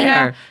you date.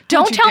 dare.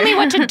 Don't tell me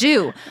what to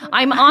do.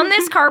 I'm on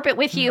this carpet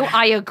with you.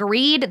 I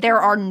agreed. There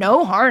are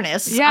no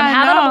harness. Yeah, I'm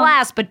having I a know.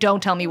 blast, but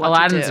don't tell me what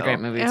Aladdin's to do. a great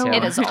movie It too.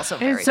 It is also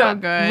very It's so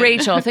good. good.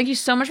 Rachel, thank you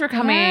so much for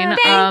coming.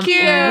 Thank you.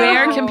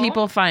 Where can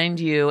people find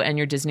you and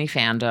your Disney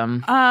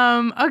fandom?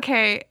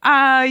 Okay.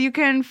 You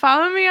can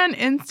follow me on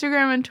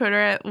Instagram and Twitter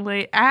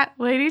at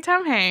Lady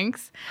Tom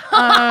Hanks.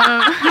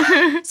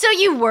 So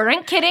you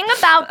weren't kidding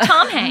about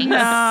Tom Hanks.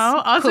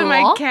 No. Also, Cool.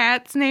 my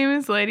cat's name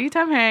is Lady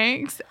Tom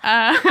Hanks.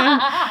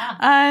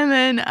 And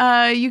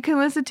then you can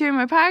listen to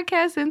my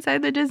podcast,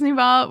 Inside the Disney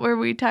Vault, where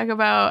we talk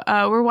about,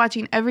 we're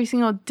watching every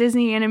single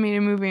Disney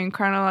animated movie in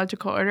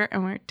chronological order,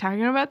 and we're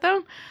talking about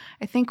them.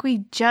 I think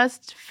we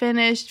just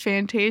finished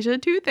Fantasia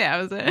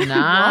 2000.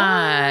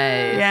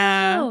 Nice.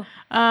 Yeah.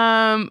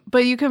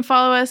 But you can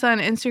follow us on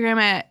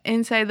Instagram at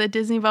Inside the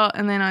Disney Vault,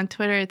 and then on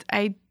Twitter it's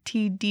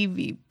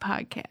ITDV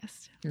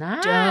Podcast.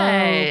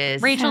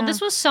 Nice. Rachel, this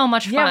was so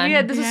much fun.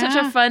 Yeah, this was such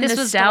a fun, This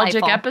was nostalgic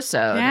delightful.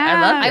 episode. Yeah,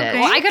 I loved it.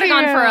 Thank I could have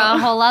gone you. for a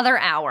whole other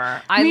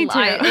hour. Me too.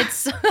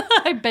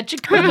 I bet you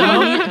could.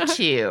 Me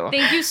too.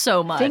 Thank you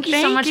so much. Thank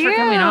you so much for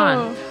coming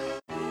on.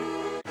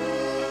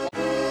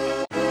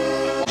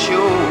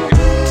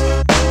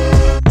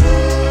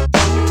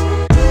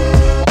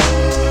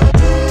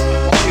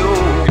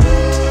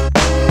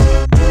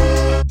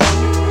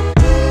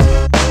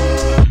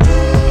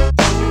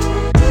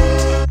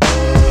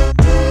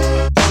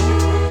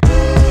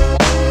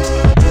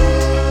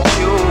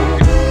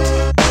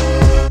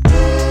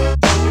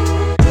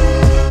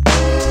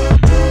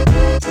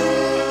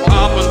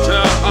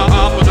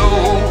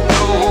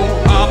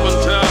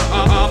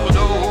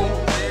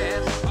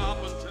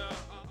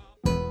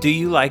 Do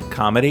you like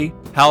comedy?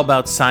 How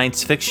about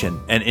science fiction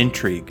and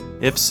intrigue?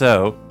 If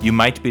so, you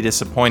might be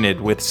disappointed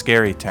with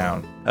Scary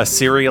Town, a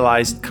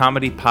serialized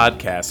comedy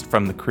podcast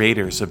from the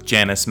creators of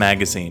Janus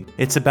Magazine.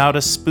 It's about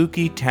a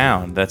spooky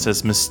town that's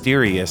as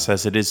mysterious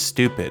as it is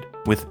stupid,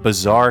 with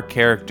bizarre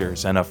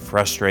characters and a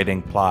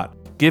frustrating plot.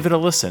 Give it a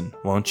listen,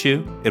 won't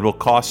you? It will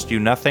cost you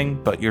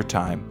nothing but your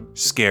time.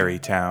 Scary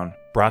Town,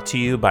 brought to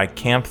you by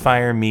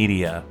Campfire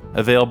Media,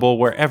 available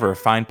wherever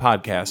fine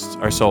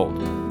podcasts are sold.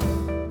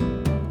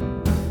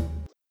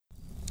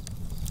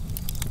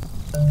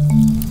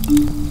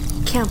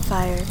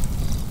 Campfire.